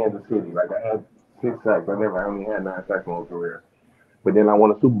player in Kansas City. Like I had 6 sacks. I only had 9 sacks in my career. But then I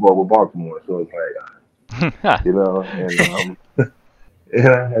won a Super Bowl with Baltimore, so it's like and.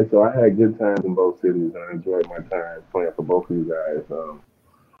 Yeah, so I had good times in both cities, and I enjoyed my time playing for both of you guys.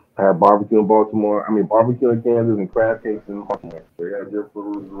 I had barbecue in Baltimore. Barbecue in Kansas and crab cakes in Baltimore. So we had good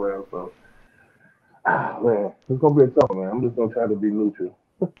food as well. So, man, it's gonna be a tough one, man. I'm just gonna try to be neutral.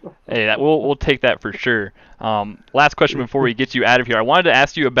 Hey, we'll take that for sure. Last question before we get you out of here. I wanted to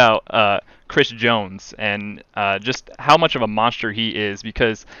ask you about Chris Jones and just how much of a monster he is,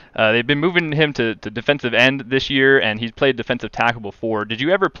 because they've been moving him to defensive end this year, and he's played defensive tackle before. Did you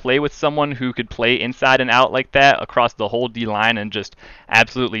ever play with someone who could play inside and out like that across the whole D-line and just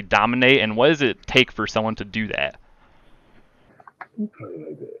absolutely dominate? And what does it take for someone to do that?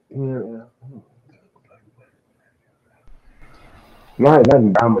 Yeah.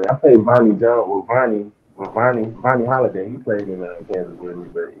 Nothing dominant. I played Vonnie Jones with Vonnie Holiday. He played in Kansas City,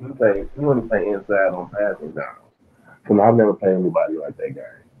 but he only played inside on passing downs. So I've never played anybody like that guy.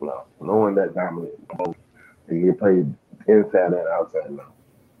 No one that dominant. He played inside and outside now.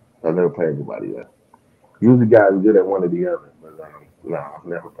 I've never played anybody else. Usually guys are good at one or the other, but no, I've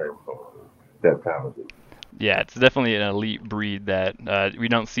never played with someone that talented. Yeah, it's definitely an elite breed that we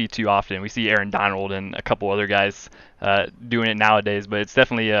don't see too often. We see Aaron Donald and a couple other guys doing it nowadays, but it's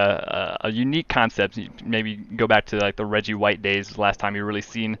definitely a unique concept. Maybe go back to like the Reggie White days, last time you really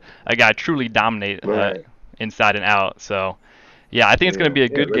seen a guy truly dominate inside and out. So, Yeah, I think it's going to be a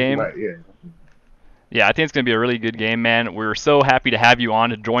good game. Yeah, I think it's going to be a really good game, man. We're so happy to have you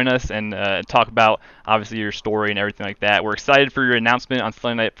on to join us and talk about, obviously, your story and everything like that. We're excited for your announcement on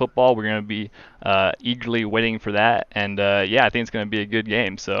Sunday Night Football. We're going to be eagerly waiting for that. And, yeah, I think it's going to be a good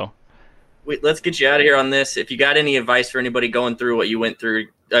game. So let's get you out of here on this. If you got any advice for anybody going through what you went through,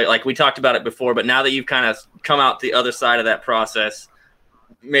 like we talked about it before, but now that you've kind of come out the other side of that process,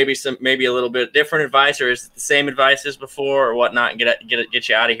 maybe a little bit different advice, or is it the same advice as before or whatnot, and get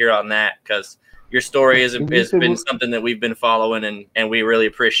you out of here on that, because your story has been something that we've been following, and we really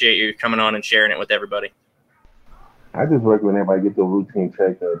appreciate you coming on and sharing it with everybody. I just recommend everybody get the routine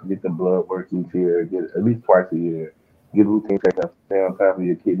checkups, get the blood work each year, get at least twice a year. Get routine checkups, stay on top of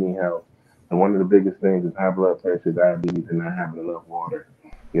your kidney health. And one of the biggest things is high blood pressure, diabetes, and not having enough water.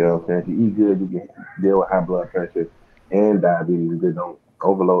 You know what I'm saying? If you eat good, you can deal with high blood pressure and diabetes. If you don't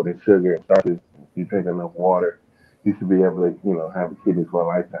overload in sugar and starches, if you drink enough water, you should be able to, have kidneys for a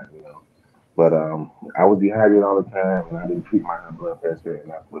lifetime, But I was dehydrated all the time, and I didn't treat my high blood pressure,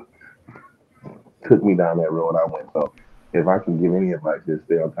 and that's what took me down that road I went. So if I can give any advice, just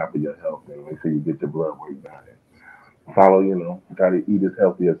stay on top of your health and make sure you get your blood work done. Follow, try to eat as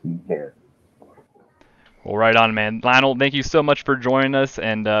healthy as you can. Well, right on, man. Lionel, thank you so much for joining us,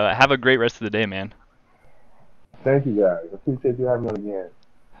 and have a great rest of the day, man. Thank you, guys. I appreciate you having me again.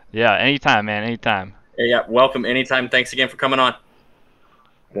 Yeah, anytime, man, anytime. Yeah, welcome anytime. Thanks again for coming on.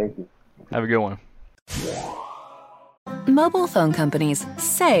 Thank you. Have a good one. Mobile phone companies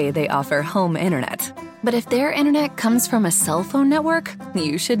say they offer home internet. But if their internet comes from a cell phone network,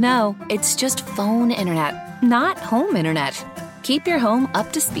 you should know. It's just phone internet, not home internet. Keep your home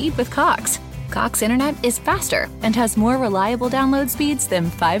up to speed with Cox. Cox internet is faster and has more reliable download speeds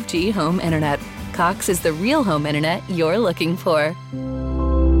than 5G home internet. Cox is the real home internet you're looking for.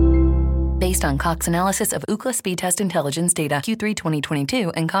 Based on Cox analysis of Ookla speed test intelligence data Q3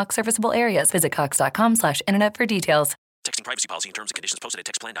 2022 and Cox serviceable areas, visit cox.com/internet for details. Texting privacy policy and terms and conditions posted at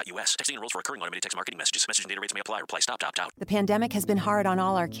textplan.us. Texting enrolls for recurring automated text marketing messages. Message and data rates may apply. Reply stop to opt out. The pandemic has been hard on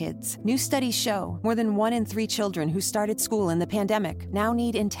all our kids. New studies show more than 1 in 3 children who started school in the pandemic now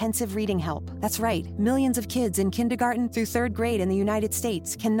need intensive reading help. That's right. Millions of kids in kindergarten through 3rd grade in the United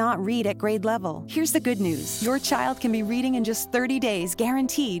States cannot read at grade level. Here's the good news. Your child can be reading in just 30 days,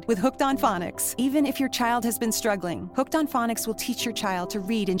 guaranteed, with Hooked on Phonics. Even if your child has been struggling, Hooked on Phonics will teach your child to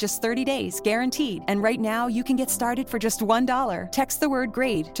read in just 30 days, guaranteed. And right now, you can get started for just $1. Text the word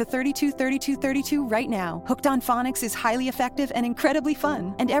GRADE to 323232 right now. Hooked on Phonics is highly effective and incredibly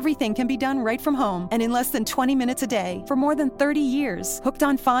fun, and everything can be done right from home and in less than 20 minutes a day. For more than 30 years, Hooked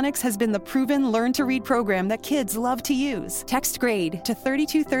on Phonics has been the proven learn-to-read program that kids love to use. Text GRADE to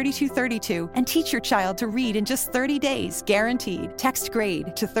 323232 and teach your child to read in just 30 days, guaranteed. Text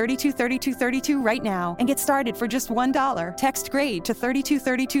GRADE to 323232 right now and get started for just $1. Text GRADE to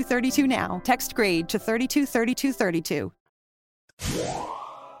 323232 now. Text GRADE to 323232.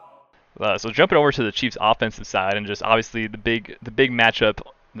 So jumping over to the Chiefs' offensive side, and just obviously the big matchup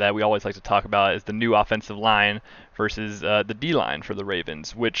that we always like to talk about is the new offensive line versus the D-line for the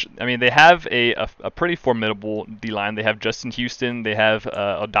Ravens, which, I mean, they have a pretty formidable D-line. They have Justin Houston, they have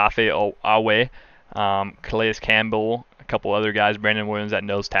Odafe Awe, Calais Campbell, a couple other guys, Brandon Williams at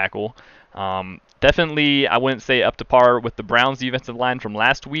nose tackle. Definitely, I wouldn't say up to par with the Browns' defensive line from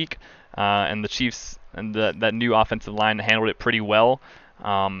last week, and the Chiefs and that new offensive line handled it pretty well.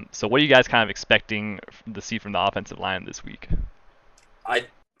 So what are you guys kind of expecting to see from the offensive line this week?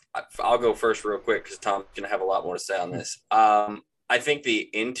 I'll go first real quick because Tom's going to have a lot more to say on this. I think the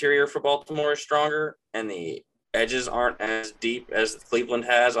interior for Baltimore is stronger, and the edges aren't as deep as Cleveland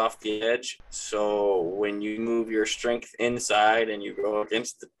has off the edge. So when you move your strength inside and you go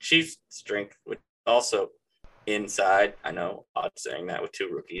against the Chiefs' strength, which also inside, I know odd saying that with 2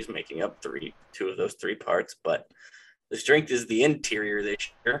 rookies making up 2 of those 3 parts, but the strength is the interior this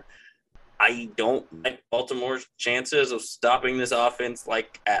year. I don't like Baltimore's chances of stopping this offense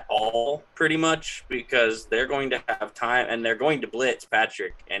at all, pretty much, because they're going to have time and they're going to blitz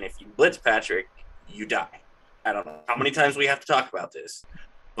Patrick. And if you blitz Patrick, you die. I don't know how many times we have to talk about this,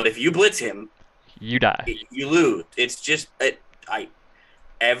 but if you blitz him, you die. You lose. It's just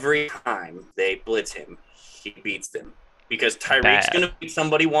every time they blitz him, he beats them. Because Tyreek's going to beat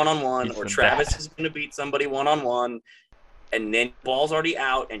somebody one-on-one, or Travis is going to beat somebody one-on-one, and then the ball's already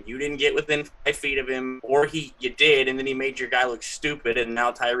out, and you didn't get within 5 feet of him, or you did, and then he made your guy look stupid, and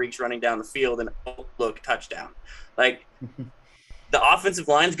now Tyreek's running down the field, and look, touchdown. The offensive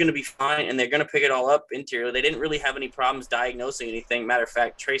line's going to be fine, and they're going to pick it all up interior. They didn't really have any problems diagnosing anything. Matter of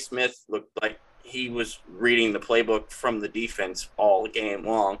fact, Trey Smith looked like he was reading the playbook from the defense all game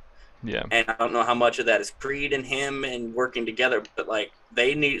long. Yeah. And I don't know how much of that is Creed and him and working together, but like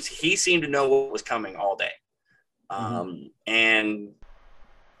he seemed to know what was coming all day. And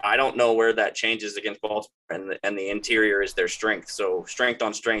I don't know where that changes against Baltimore, and the interior is their strength. So strength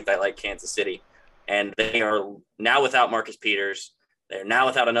on strength, I like Kansas City. And they are now without Marcus Peters. They're now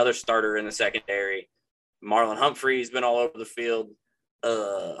without another starter in the secondary. Marlon Humphrey's been all over the field.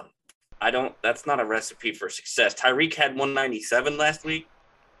 That's not a recipe for success. Tyreek had 197 last week.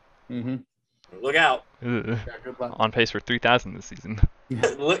 Look out. Yeah, good luck. On pace for 3,000 this season.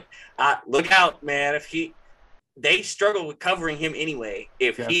 Look out, man. They struggle with covering him anyway.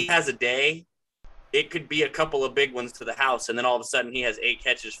 If he has a day, it could be a couple of big ones to the house, and then all of a sudden he has 8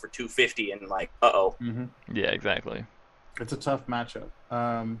 catches for 250, and like, Yeah, exactly. It's a tough matchup.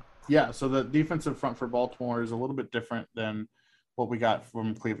 So the defensive front for Baltimore is a little bit different than what we got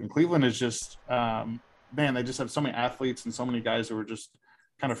from Cleveland. Cleveland is just, they just have so many athletes and so many guys who are just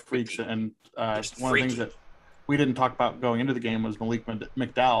kind of freaks. And one of the things that we didn't talk about going into the game was Malik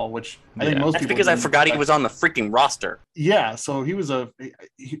McDowell, which I think most That's people. Because I forgot he was on the freaking roster. Yeah, so he was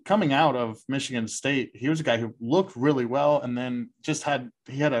coming out of Michigan State. He was a guy who looked really well, and then had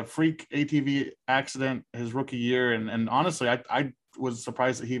a freak ATV accident his rookie year, and honestly, I was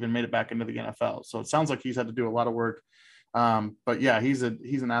surprised that he even made it back into the NFL. So it sounds like he's had to do a lot of work. But yeah, he's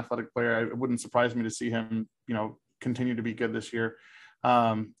an athletic player. It wouldn't surprise me to see him, continue to be good this year.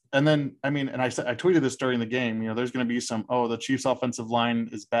 And then, I tweeted this during the game, there's going to be some, the Chiefs offensive line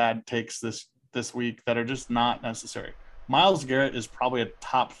is bad takes this week that are just not necessary. Myles Garrett is probably a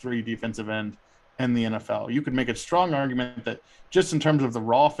top 3 defensive end in the NFL. You could make a strong argument that just in terms of the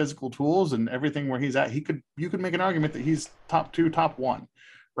raw physical tools and everything where he's at, you could make an argument that he's top 2, top 1,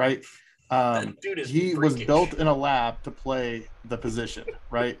 right? He was built in a lab to play the position,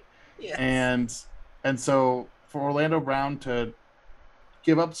 right? Yes. And so for Orlando Brown to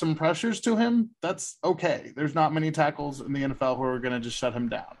give up some pressures to him, that's okay. There's not many tackles in the NFL who are going to just shut him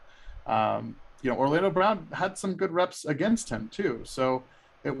down. Orlando Brown had some good reps against him too. So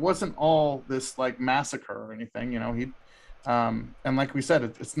it wasn't all this like massacre or anything, and like we said,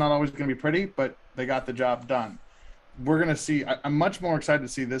 it's not always going to be pretty, but they got the job done. We're going to see, I'm much more excited to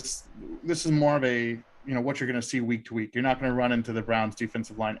see this. This is more of a, what you're going to see week to week. You're not going to run into the Browns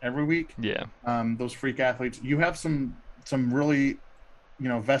defensive line every week. Yeah. Those freak athletes, you have some really,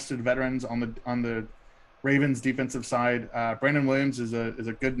 vested veterans on the Ravens defensive side. Brandon Williams is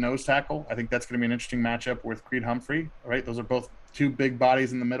a good nose tackle. I think that's going to be an interesting matchup with Creed Humphrey. Right, those are both 2 big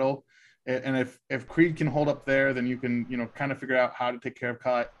bodies in the middle. And if Creed can hold up there, then you can kind of figure out how to take care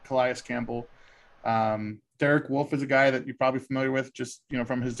of Calais Campbell. Derek Wolfe is a guy that you're probably familiar with just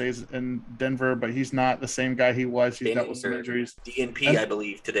from his days in Denver, but he's not the same guy he was. He's dealt with some injuries. DNP, I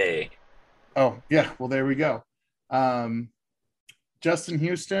believe, today. Oh yeah, well there we go. Justin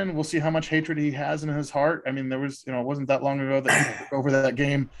Houston, we'll see how much hatred he has in his heart. I mean, there was, it wasn't that long ago that he took over that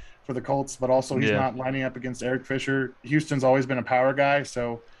game for the Colts, but also he's not lining up against Eric Fisher. Houston's always been a power guy.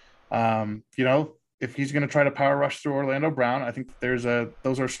 So, if he's going to try to power rush through Orlando Brown, I think those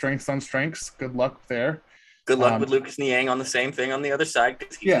are strengths on strengths. Good luck there. Good luck with Lucas Niang on the same thing on the other side,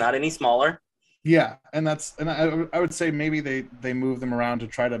 because he's not any smaller. Yeah. And I would say maybe they move them around to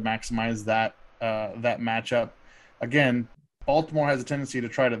try to maximize that matchup. Again, Baltimore has a tendency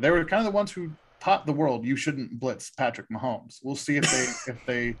to they were kind of the ones who taught the world you shouldn't blitz Patrick Mahomes. We'll see if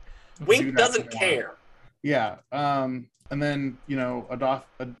they Wink doesn't care. Yeah. And then, Odafe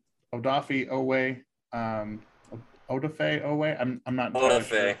Owe, Odafe Owe. I'm not Odafe.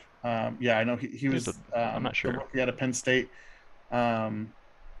 Sure. I know he was I'm not sure. He had a Penn State.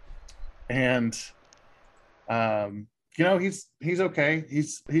 He's okay.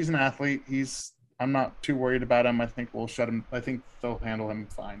 He's an athlete. I'm not too worried about him. I think we'll shut him. I think they'll handle him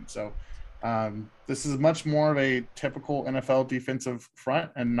fine. So this is much more of a typical NFL defensive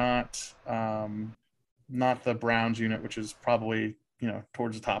front and not the Browns unit, which is probably,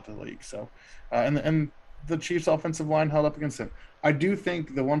 towards the top of the league. So, and the Chiefs offensive line held up against him. I do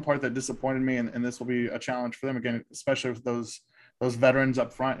think the one part that disappointed me, and this will be a challenge for them again, especially with those veterans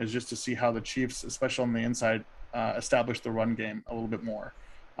up front, is just to see how the Chiefs, especially on the inside, establish the run game a little bit more.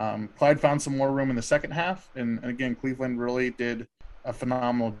 Clyde found some more room in the second half, and again, Cleveland really did a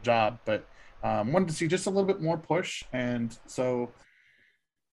phenomenal job, but wanted to see just a little bit more push, and so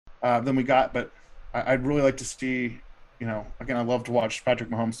than we got. But I'd really like to see, again, I love to watch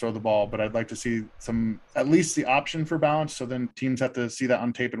Patrick Mahomes throw the ball, but I'd like to see at least the option for balance, so then teams have to see that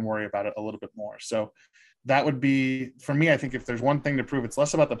on tape and worry about it a little bit more. So that would be, for me, I think if there's one thing to prove, it's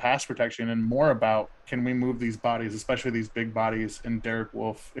less about the pass protection and more about, can we move these bodies, especially these big bodies, and Derek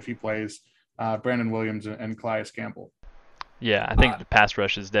Wolfe, if he plays, Brandon Williams and Calais Campbell. Yeah, I think the pass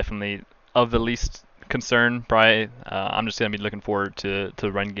rush is definitely of the least concern. Probably, I'm just gonna be looking forward to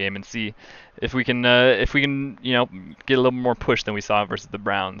the run game and see if we can get a little more push than we saw versus the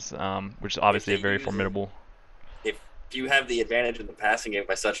Browns, which is obviously a very formidable. If you have the advantage in the passing game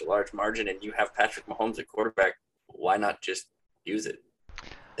by such a large margin, and you have Patrick Mahomes at quarterback, why not just use it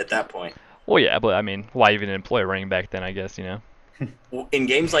at that point? Well, yeah, but I mean, why even employ a running back then? I guess In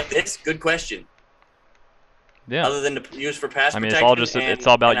games like this, good question. Yeah. Other than to use for pass protection. It's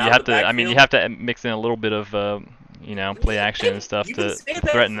all about you have to. I mean, you have to mix in a little bit of play action and stuff to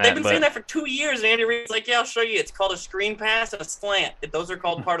threaten that. They've been saying that for 2 years, and Andy Reid's like, "Yeah, I'll show you. It's called a screen pass and a slant. Those are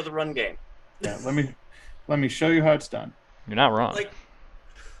called part of the run game." Yeah, let me show you how it's done. You're not wrong.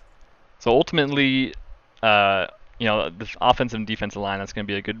 So ultimately, the offensive and defensive line, that's going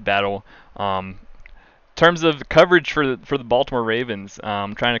to be a good battle. In terms of coverage for the Baltimore Ravens,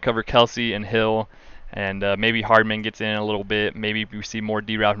 trying to cover Kelsey and Hill. And maybe Hardman gets in a little bit. Maybe we see more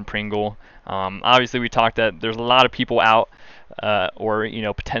D-Route and Pringle. Obviously, we talked that there's a lot of people out or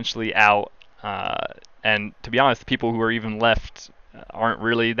potentially out. And to be honest, the people who are even left aren't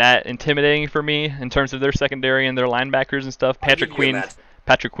really that intimidating for me in terms of their secondary and their linebackers and stuff. Patrick Queen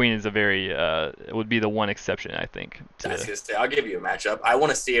is would be the one exception, I think. I'll give you a matchup. I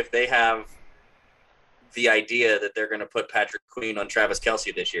want to see if they have the idea that they're going to put Patrick Queen on Travis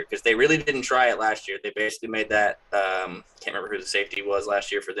Kelce this year, because they really didn't try it last year. They basically made that can't remember who the safety was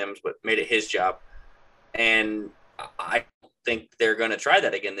last year for them, but made it his job. And I think they're going to try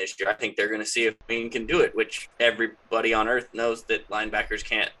that again this year. I think they're going to see if Queen can do it, which everybody on earth knows that linebackers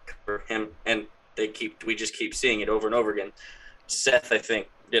can't cover him, and we just keep seeing it over and over again. Seth, I think,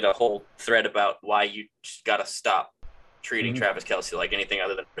 did a whole thread about why you just got to stop treating Travis Kelce like anything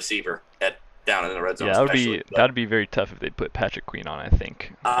other than a receiver down in the red zone. Yeah, that'd be very tough if they put Patrick Queen on, I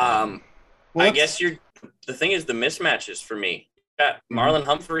think. I guess the thing is the mismatches for me. You got Marlon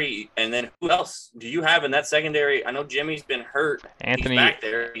Humphrey, and then who else do you have in that secondary? I know Jimmy's been hurt. He's back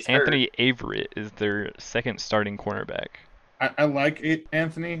there. Anthony Averett is their second starting cornerback. I like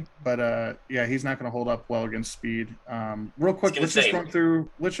Anthony, but he's not going to hold up well against speed. Real quick, let's just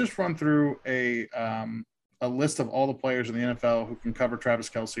run through a list of all the players in the NFL who can cover Travis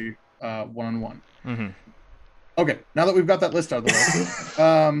Kelce one-on-one. Mm-hmm. Okay, now that we've got that list out of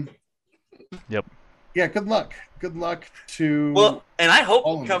the way, yep. Yeah, good luck. Good luck to. Well, and I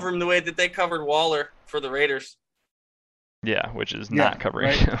hope we cover him the way that they covered Waller for the Raiders. Yeah, which is not covering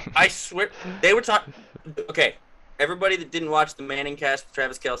right? him. I swear they were talking. Okay, everybody that didn't watch the Manning cast with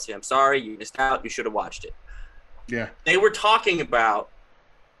Travis Kelce, I'm sorry, you missed out. You should have watched it. Yeah, they were talking about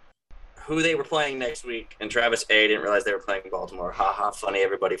who they were playing next week, and Travis A. didn't realize they were playing Baltimore. Ha ha, funny,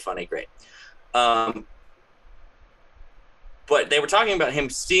 everybody funny, great. But they were talking about him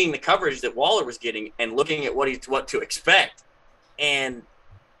seeing the coverage that Waller was getting and looking at what to expect. And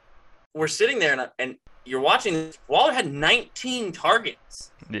we're sitting there, and you're watching this. Waller had 19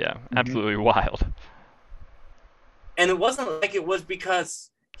 targets. Yeah, absolutely wild. And it wasn't like it was because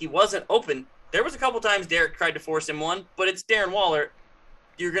he wasn't open. There was a couple times Derek tried to force him one, but it's Darren Waller.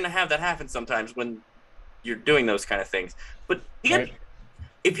 You're going to have that happen sometimes when you're doing those kind of things. But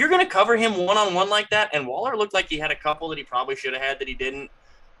if you're going to cover him one-on-one like that, and Waller looked like he had a couple that he probably should have had that he didn't,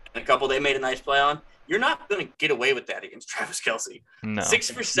 and a couple they made a nice play on, you're not going to get away with that against Travis Kelce. No.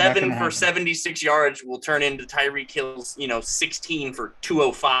 6 for 7 for 76 yards will turn into Tyreek Hill's, 16 for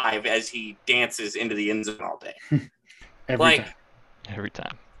 205 as he dances into the end zone all day. Every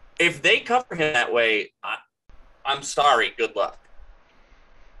time. If they cover him that way, I'm sorry. Good luck.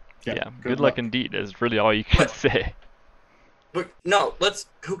 Yeah, good luck indeed is really all you can say. But no, that's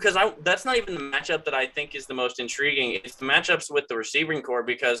not even the matchup that I think is the most intriguing. It's the matchups with the receiving core,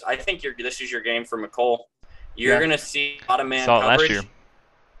 because I think this is your game for McCole. You're going to see a lot of man coverage. Last year.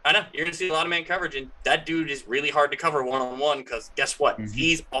 I know. You're going to see a lot of man coverage, and that dude is really hard to cover one-on-one because guess what? Mm-hmm.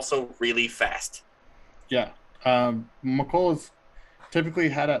 He's also really fast. Yeah. McCole has typically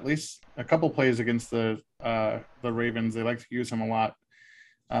had at least a couple plays against the Ravens. They like to use him a lot.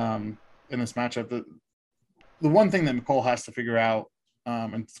 In this matchup, the one thing that McCole has to figure out,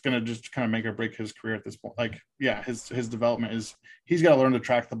 and it's going to just kind of make or break his career at this point. His development is he's got to learn to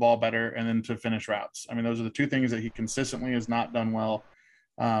track the ball better and then to finish routes. I mean, those are the two things that he consistently has not done well.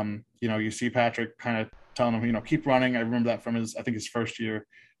 You see Patrick kind of telling him, keep running. I remember that from his first year,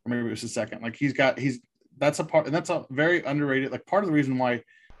 or maybe it was his second. That's a part, and that's a very underrated. Part of the reason why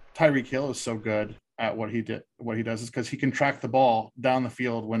Tyreek Hill is so good at what he does is because he can track the ball down the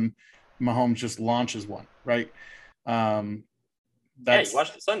field when Mahomes just launches one, right? You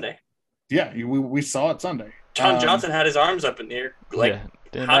watched it Sunday. Yeah, we saw it Sunday. John Johnson had his arms up in the air,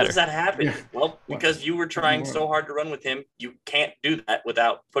 Didn't How matter. does that happen? Yeah. Well, because you were trying so hard to run with him, you can't do that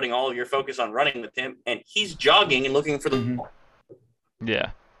without putting all of your focus on running with him, and he's jogging and looking for the ball.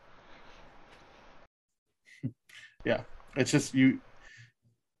 Yeah. Yeah. It's just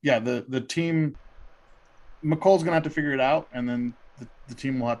the team, McColl's going to have to figure it out, and then the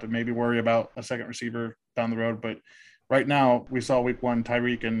team will have to maybe worry about a second receiver down the road. But right now, we saw week one,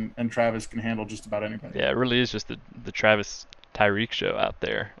 Tyreek and Travis can handle just about anybody. Yeah, it really is just the Travis Tyreek show out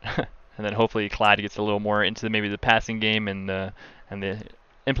there. And then hopefully Clyde gets a little more into maybe the passing game and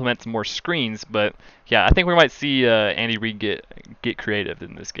implement some more screens. But yeah, I think we might see Andy Reid get creative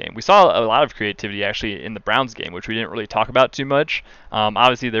in this game. We saw a lot of creativity actually in the Browns game, which we didn't really talk about too much.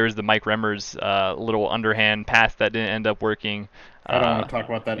 Obviously, there was the Mike Remmers little underhand pass that didn't end up working. I don't want to talk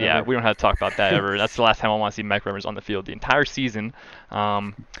about that ever. Yeah, we don't have to talk about that ever. That's the last time I want to see Mike Remmers on the field the entire season.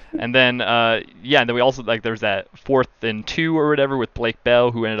 And then then we also, there's that 4th and 2 or whatever with Blake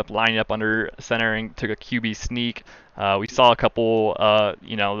Bell, who ended up lining up under center and took a QB sneak. We saw a couple,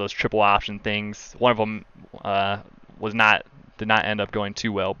 those triple option things. One of them did not end up going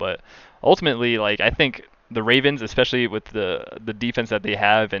too well, but ultimately, I think the Ravens, especially with the defense that they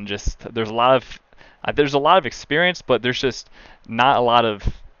have, and just there's a lot of experience, but there's just not a lot of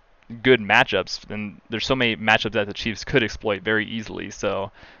good matchups, and there's so many matchups that the Chiefs could exploit very easily.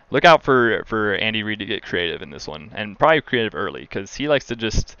 So look out for Andy Reid to get creative in this one, and probably creative early, because he likes to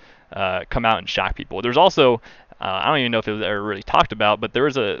just come out and shock people. There's also I don't even know if it was ever really talked about, but there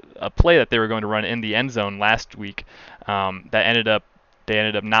was a play that they were going to run in the end zone last week that they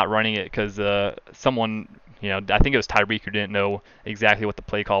ended up not running it because someone, I think it was Tyreek who didn't know exactly what the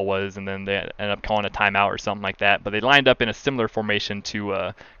play call was, and then they ended up calling a timeout or something like that. But they lined up in a similar formation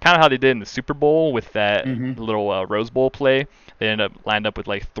to kind of how they did in the Super Bowl with that little Rose Bowl play. They ended up lined up with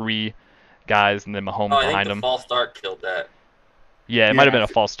 3 guys and then Mahomes behind them. The false start killed that. Yeah, it might have been a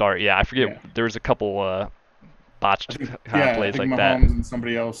false start. Yeah, I forget. Yeah. There was a couple botched plays like Mahomes that. And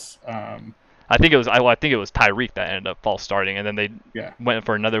somebody else. I think it was Tyreek that ended up false starting, and then they went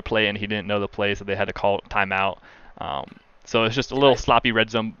for another play, and he didn't know the play, so they had to call timeout. So it's just a little sloppy red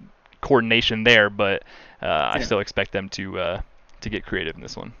zone coordination there, but I still expect them to get creative in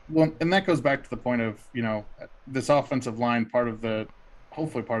this one. Well, and that goes back to the point of this offensive line.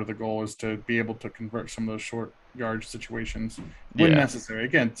 Hopefully part of the goal is to be able to convert some of those short yard situations when necessary.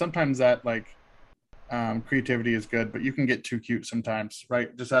 Again, sometimes that creativity is good, but you can get too cute sometimes,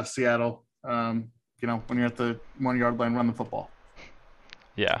 right? Just ask Seattle. When you're at the 1 yard line, run the football.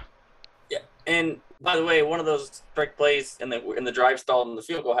 Yeah. Yeah. And by the way, one of those trick plays in the drive stall and the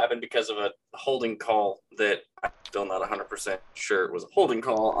field goal happened because of a holding call that I'm still not 100% sure it was a holding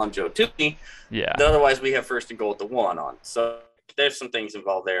call on Joe Tooney. Yeah. But otherwise, we have 1st and goal at the 1 on. So there's some things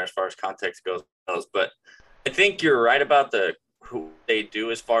involved there as far as context goes. But I think you're right about who they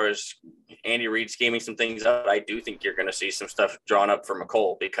do as far as Andy Reid scheming some things up. I do think you're going to see some stuff drawn up for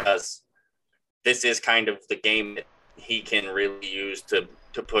McColl, because this is kind of the game that he can really use to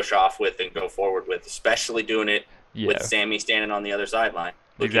push off with and go forward with, especially doing it with Sammy standing on the other sideline,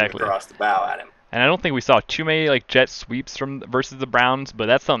 looking across the bow at him. And I don't think we saw too many jet sweeps versus the Browns, but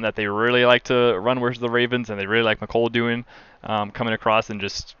that's something that they really like to run versus the Ravens, and they really like McColl doing, coming across and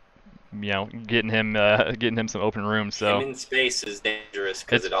just getting him some open room. So him in space is dangerous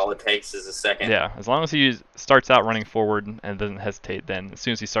because all it takes is a second. Yeah, as long as he starts out running forward and doesn't hesitate, then as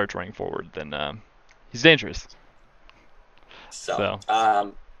soon as he starts running forward, then he's dangerous. So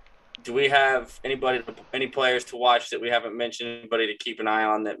do we have any players to watch that we haven't mentioned? Anybody to keep an eye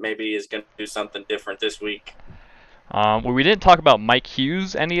on that maybe is going to do something different this week? Well, we didn't talk about Mike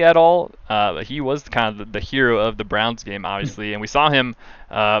Hughes any at all. He was kind of the hero of the Browns game, obviously, and we saw him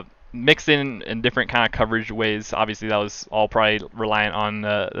mix in different kind of coverage ways. Obviously, that was all probably reliant on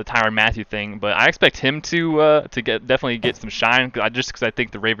the Tyrann Mathieu thing, but I expect him to definitely get some shine, because I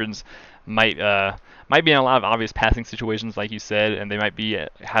think the Ravens might be in a lot of obvious passing situations, like you said, and they might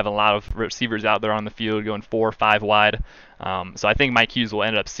have a lot of receivers out there on the field going 4 or 5 wide. So I think Mike Hughes will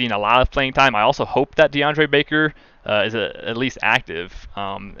end up seeing a lot of playing time. I also hope that DeAndre Baker is at least active,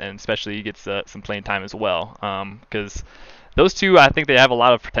 and especially gets some playing time as well, because those two, I think they have a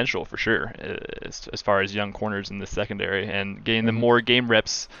lot of potential for sure, as far as young corners in the secondary, and getting them more game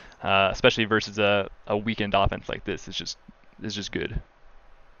reps, especially versus a weakened offense like this, is just good.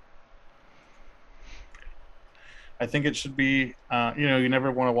 I think it should be, you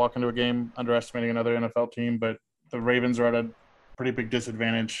never want to walk into a game underestimating another NFL team, but the Ravens are at a pretty big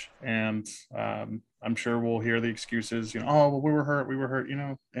disadvantage, and I'm sure we'll hear the excuses, well, we were hurt,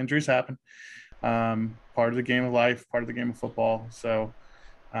 injuries happen. Part of the game of life, part of the game of football. So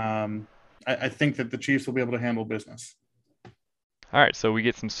I think that the Chiefs will be able to handle business. All right, so we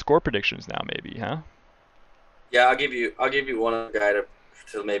get some score predictions now, maybe, huh? Yeah, I'll give you one other guy to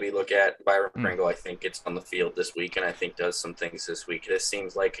maybe look at. Byron Pringle, I think, gets on the field this week, and I think does some things this week. This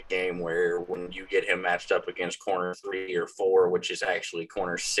seems like a game where when you get him matched up against corner 3 or 4, which is actually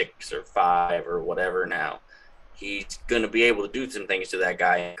corner 6 or 5 or whatever now, he's going to be able to do some things to that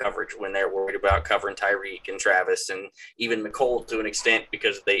guy in coverage when they're worried about covering Tyreek and Travis and even Nicole to an extent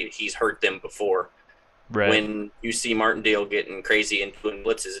because he's hurt them before. Right. When you see Martindale getting crazy and doing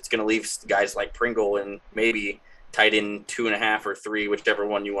blitzes, it's going to leave guys like Pringle and maybe tight end 2.5 or 3, whichever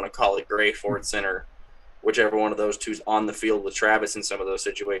one you want to call it, Gray, Ford Center, whichever one of those two's on the field with Travis in some of those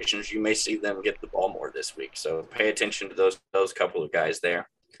situations. You may see them get the ball more this week. So pay attention to those couple of guys there.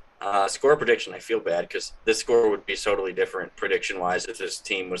 Score prediction, I feel bad because this score would be totally different prediction-wise if this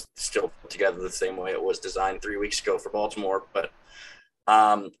team was still put together the same way it was designed 3 weeks ago for Baltimore. But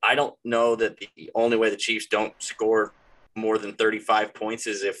I don't know that the only way the Chiefs don't score more than 35 points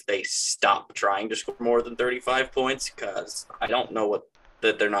is if they stop trying to score more than 35 points because I don't know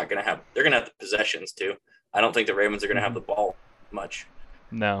that they're not going to have. They're going to have the possessions too. I don't think the Ravens are going to have the ball much.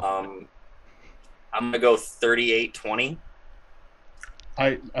 No. I'm going to go 38-20.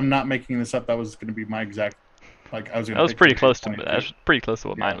 I'm not making this up. That was going to be my exact. Like I was going. That was pretty close to me. That was pretty close to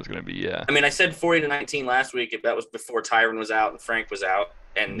what mine was going to be. Yeah. I mean, I said 40-19 last week. If that was before Tyron was out and Frank was out,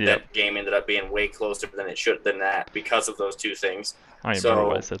 and that game ended up being way closer than it should than that because of those two things. I don't even remember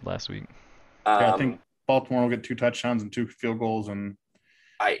what I said last week. I think Baltimore will get 2 touchdowns and 2 field goals, and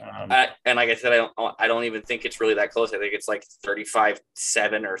and like I said, I don't even think it's really that close. I think it's like 35-7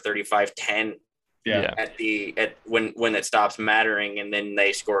 or 35-10. Yeah. At when it stops mattering, and then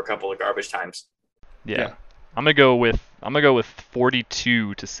they score a couple of garbage times. Yeah. I'm gonna go with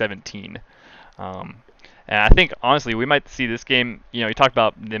 42-17. And I think honestly we might see this game. You talked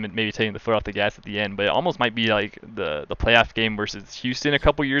about them maybe taking the foot off the gas at the end, but it almost might be like the playoff game versus Houston a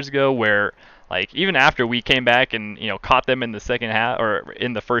couple years ago, where like even after we came back and caught them in the second half or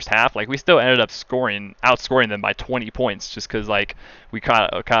in the first half, like we still ended up outscoring them by 20 points just because like we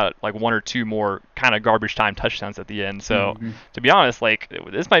caught like 1 or 2 more kind of garbage time touchdowns at the end. So to be honest, like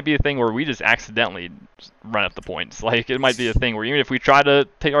this might be a thing where we just accidentally run up the points. Like it might be a thing where even if we try to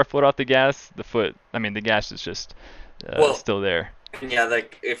take our foot off the gas, the gas is just still there. Yeah,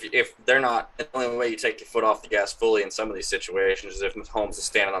 like if they're not, the only way you take your foot off the gas fully in some of these situations is if Mahomes is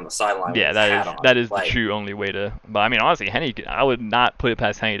standing on the sideline. Yeah, that is the true only way to. But I mean, honestly, I would not put it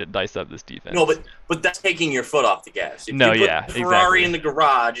past Henny to dice up this defense. No, but that's taking your foot off the gas. If you put the Ferrari in the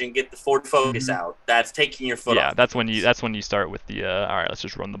garage and get the Ford Focus out, that's taking your foot off. Yeah, that's when you start with the all right, let's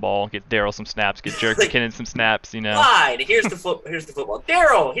just run the ball, get Darryl some snaps, get Jerick McKinnon some snaps. Clyde, here's the football.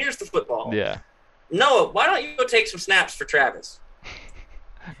 Darryl, here's the football. Yeah. Noah, why don't you go take some snaps for Travis?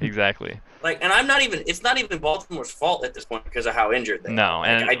 Exactly. And it's not even Baltimore's fault at this point because of how injured they are. No,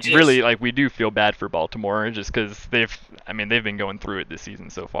 and really, we do feel bad for Baltimore just because they've been going through it this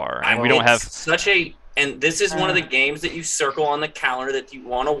season so far, and we don't have and this is one of the games that you circle on the calendar that you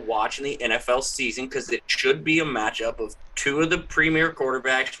want to watch in the NFL season because it should be a matchup of 2 of the premier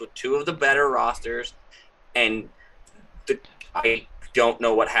quarterbacks with 2 of the better rosters, and I don't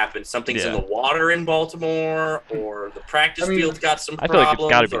know what happened. Something's in the water in Baltimore, or the practice field's got some problems. I feel like it's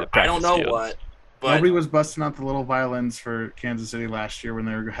got to be the practice I don't know field. what. But nobody was busting out the little violins for Kansas City last year when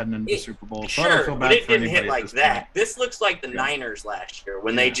they were heading into the Super Bowl. So I don't feel bad but it for didn't hit like that. Point. This looks like the Niners last year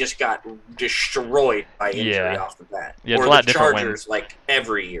when they just got destroyed by injury off the bat. Yeah, or it's a lot the different Chargers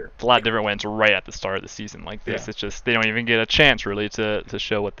every year. It's a lot different when it's right at the start of the season like this. It's just they don't even get a chance really to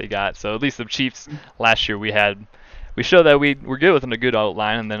show what they got. So at least the Chiefs last year we showed that we're good with a good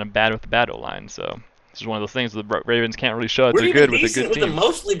O-line and then a bad with a bad O-line. So this is one of those things the Ravens can't really show that they're good with a good team. With a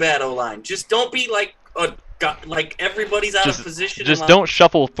mostly bad O-line. Just don't be like everybody's out of position. Just don't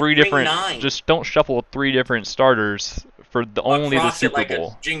shuffle 3 different. Just don't shuffle 3 different starters for only the Super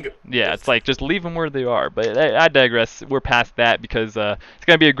Bowl. Yeah, it's like just leave them where they are. But I digress. We're past that because it's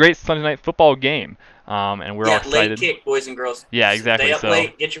going to be a great Sunday night football game. And we're all excited. Late kick, boys and girls. Yeah, exactly. Stay up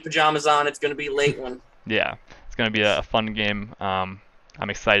late. Get your pajamas on. It's going to be a late one. Yeah, it's going to be a fun game. I'm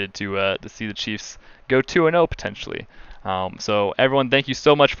excited to see the Chiefs go 2-0 potentially. So everyone, thank you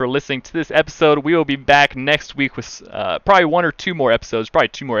so much for listening to this episode. We will be back next week with probably 1 or 2 more episodes, probably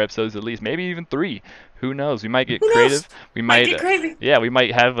 2 more episodes at least, maybe even 3. Who knows? We might get creative. We might get crazy. Yeah, we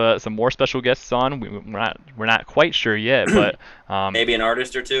might have some more special guests on. We're not quite sure yet, but maybe an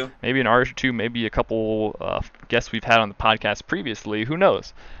artist or two. Maybe a couple guests we've had on the podcast previously. Who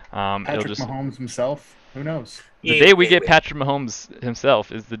knows? Patrick Mahomes himself. Who knows? The day we get Patrick Mahomes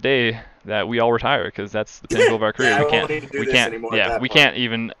himself is the day that we all retire, because that's the pinnacle of our career. We can't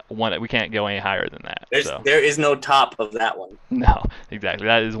even we can't go any higher than that. There is no top of that one. No, exactly.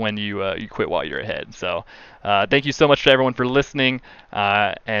 That is when you quit while you're ahead. So thank you so much to everyone for listening,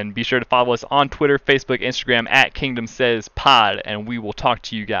 and be sure to follow us on Twitter, Facebook, Instagram at Kingdom Says Pod, and we will talk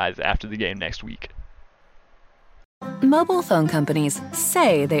to you guys after the game next week. Mobile phone companies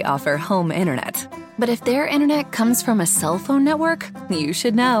say they offer home internet. But if their internet comes from a cell phone network, you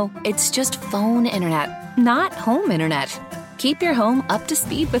should know. It's just phone internet, not home internet. Keep your home up to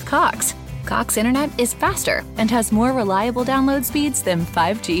speed with Cox. Cox internet is faster and has more reliable download speeds than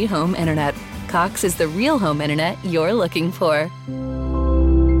 5G home internet. Cox is the real home internet you're looking for.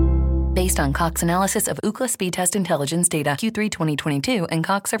 Based on Cox analysis of Ookla speed test intelligence data Q3 2022 and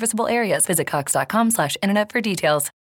Cox serviceable areas, visit cox.com/internet for details.